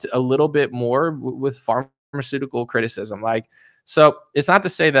know, a little bit more with pharmaceutical criticism. Like, so it's not to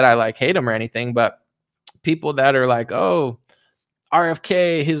say that I like hate him or anything, but people that are like, oh,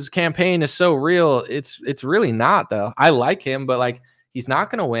 RFK, his campaign is so real. It's really not, though. I like him, but like, he's not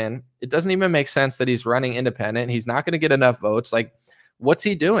going to win. It doesn't even make sense that he's running independent. He's not going to get enough votes. Like, what's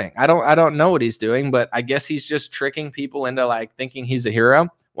he doing? I don't know what he's doing, but I guess he's just tricking people into like thinking he's a hero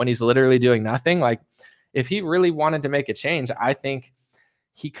when he's literally doing nothing. Like, if he really wanted to make a change, I think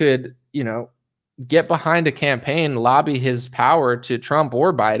he could, you know, get behind a campaign, lobby his power to Trump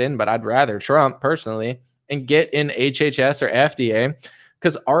or Biden, but I'd rather Trump personally, and get in HHS or FDA,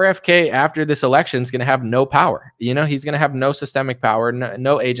 because RFK after this election is going to have no power. You know, he's going to have no systemic power,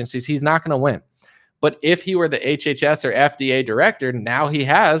 no agencies. He's not going to win. But if he were the HHS or FDA director, now he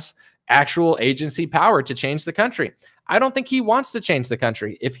has actual agency power to change the country. I don't think he wants to change the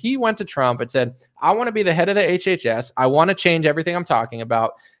country. If he went to Trump and said, I want to be the head of the HHS, I want to change everything I'm talking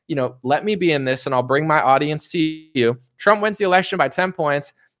about, you know, let me be in this and I'll bring my audience to you. Trump wins the election by 10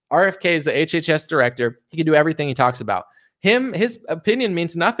 points. RFK is the HHS director. He can do everything he talks about. His opinion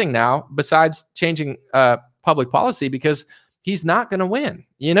means nothing now besides changing public policy, because he's not going to win,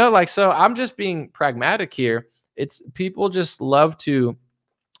 you know, like, so I'm just being pragmatic here. It's people just love to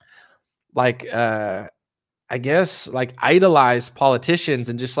like, I guess like idolize politicians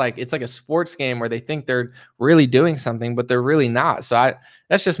and just like, it's like a sports game where they think they're really doing something, but they're really not. So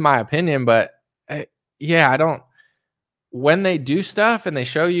that's just my opinion. But yeah, I don't, when they do stuff and they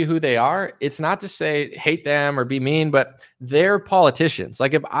show you who they are, it's not to say hate them or be mean, but they're politicians.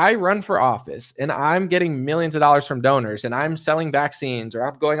 Like if I run for office and I'm getting millions of dollars from donors and I'm selling vaccines or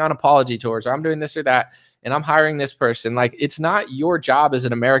I'm going on apology tours or I'm doing this or that and I'm hiring this person, like it's not your job as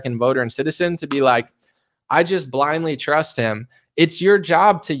an American voter and citizen to be like, I just blindly trust him. It's your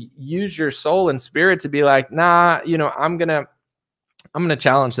job to use your soul and spirit to be like, nah, you know, I'm going to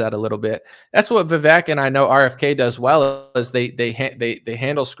challenge that a little bit. That's what Vivek and I know RFK does well, is they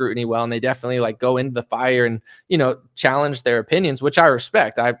handle scrutiny well, and they definitely like go into the fire and, you know, challenge their opinions, which I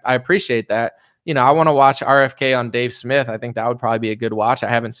respect. I appreciate that. You know, I want to watch RFK on Dave Smith. I think that would probably be a good watch. I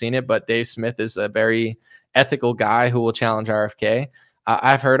haven't seen it, but Dave Smith is a very ethical guy who will challenge RFK.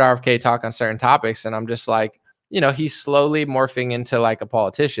 I've heard RFK talk on certain topics, and I'm just like, you know, he's slowly morphing into like a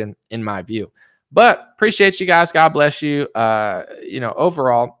politician in my view. But appreciate you guys. God bless you. You know,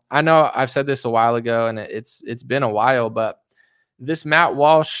 overall, I know I've said this a while ago and it's been a while, but this Matt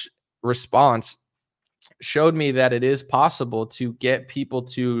Walsh response showed me that it is possible to get people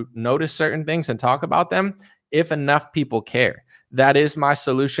to notice certain things and talk about them if enough people care. That is my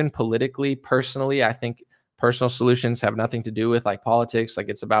solution politically. Personally, I think personal solutions have nothing to do with like politics. Like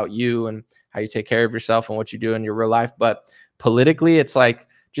it's about you and how you take care of yourself and what you do in your real life. But politically, it's like,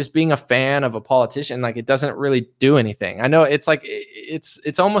 just being a fan of a politician, like it doesn't really do anything. I know it's like,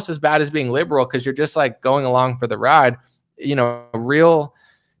 it's almost as bad as being liberal, because you're just like going along for the ride. You know, real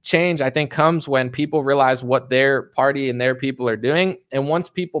change, I think, comes when people realize what their party and their people are doing. And once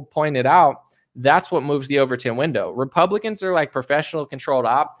people point it out, that's what moves the Overton window. Republicans are like professional controlled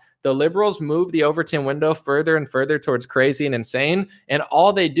op. The liberals move the Overton window further and further towards crazy and insane. And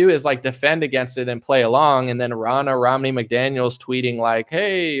all they do is like defend against it and play along. And then Ronna Romney McDaniel's tweeting like,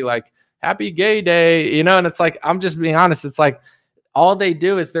 hey, like happy gay day, you know? And it's like, I'm just being honest. It's like all they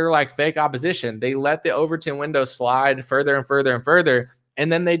do is they're like fake opposition. They let the Overton window slide further and further and further.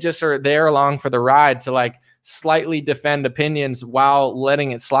 And then they just are there along for the ride to like slightly defend opinions while letting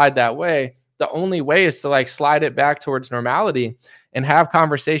it slide that way. The only way is to like slide it back towards normality and have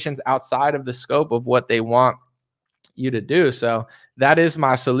conversations outside of the scope of what they want you to do. So that is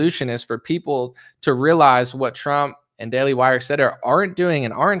my solution, is for people to realize what Trump and Daily Wire, et cetera, aren't doing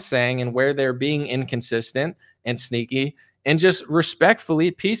and aren't saying, and where they're being inconsistent and sneaky, and just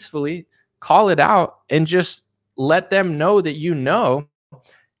respectfully, peacefully call it out and just let them know that you know,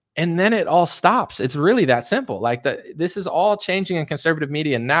 and then it all stops. It's really that simple. Like this is all changing in conservative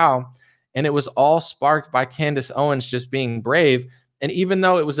media now, and it was all sparked by Candace Owens just being brave. And even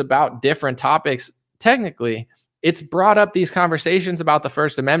though it was about different topics, technically, it's brought up these conversations about the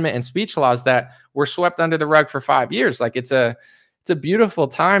First Amendment and speech laws that were swept under the rug for 5 years. Like it's a beautiful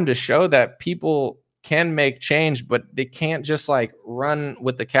time to show that people can make change, but they can't just like run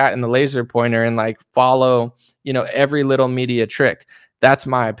with the cat and the laser pointer and like follow, you know, every little media trick. That's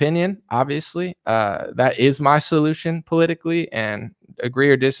my opinion. Obviously, that is my solution politically, and agree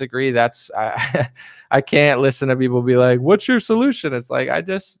or disagree, that's I can't listen to people be like, what's your solution? It's like, I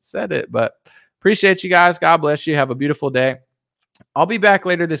just said it. But appreciate you guys. God bless you. Have a beautiful day. I'll be back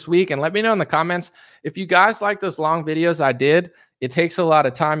later this week, and let me know in the comments if you guys like those long videos I did. It takes a lot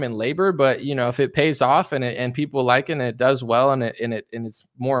of time and labor, but you know, if it pays off and people like it and it does well and it's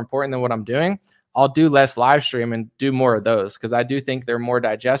more important than what I'm doing, I'll do less live stream and do more of those, because I do think they're more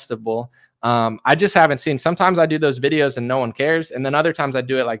digestible. I just haven't seen, sometimes I do those videos and no one cares, and then other times I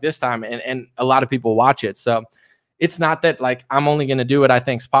do it like this time and a lot of people watch it. So it's not that like I'm only going to do what I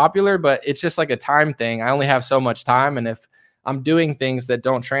think's popular, but it's just like a time thing. I only have so much time, and if I'm doing things that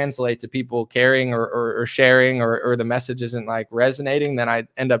don't translate to people caring or sharing, or the message isn't like resonating, then I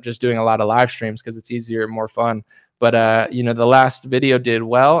end up just doing a lot of live streams because it's easier and more fun. But you know, the last video did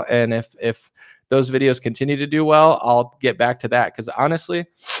well, and if those videos continue to do well, I'll get back to that, because honestly,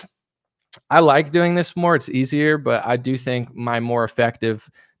 I like doing this more. It's easier, but I do think my more effective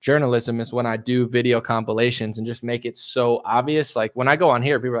journalism is when I do video compilations and just make it so obvious. Like when I go on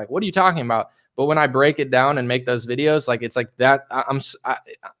here, people are like, what are you talking about? But when I break it down and make those videos, like it's like that,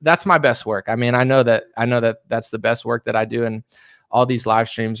 that's my best work. I mean, I know that that's the best work that I do. And all these live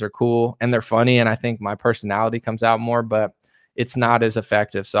streams are cool and they're funny. And I think my personality comes out more, but it's not as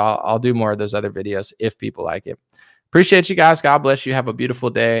effective. So I'll do more of those other videos if people like it. Appreciate you guys. God bless you. Have a beautiful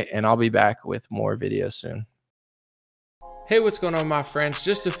day. And I'll be back with more videos soon. Hey, what's going on, my friends?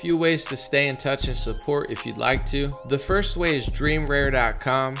 Just a few ways to stay in touch and support if you'd like to. The first way is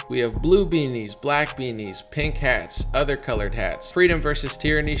dreamrare.com. We have blue beanies, black beanies, pink hats, other colored hats, freedom versus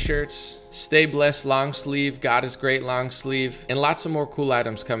tyranny shirts, stay blessed long sleeve, God is great long sleeve, and lots of more cool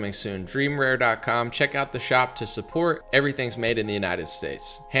items coming soon. Dreamrare.com. Check out the shop to support. Everything's made in the United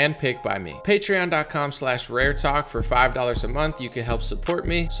States. Handpicked by me. Patreon.com/raretalk. For $5 a month, you can help support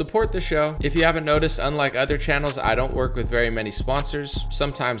me, support the show. If you haven't noticed, unlike other channels, I don't work with very many sponsors,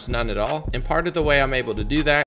 sometimes none at all. And part of the way I'm able to do that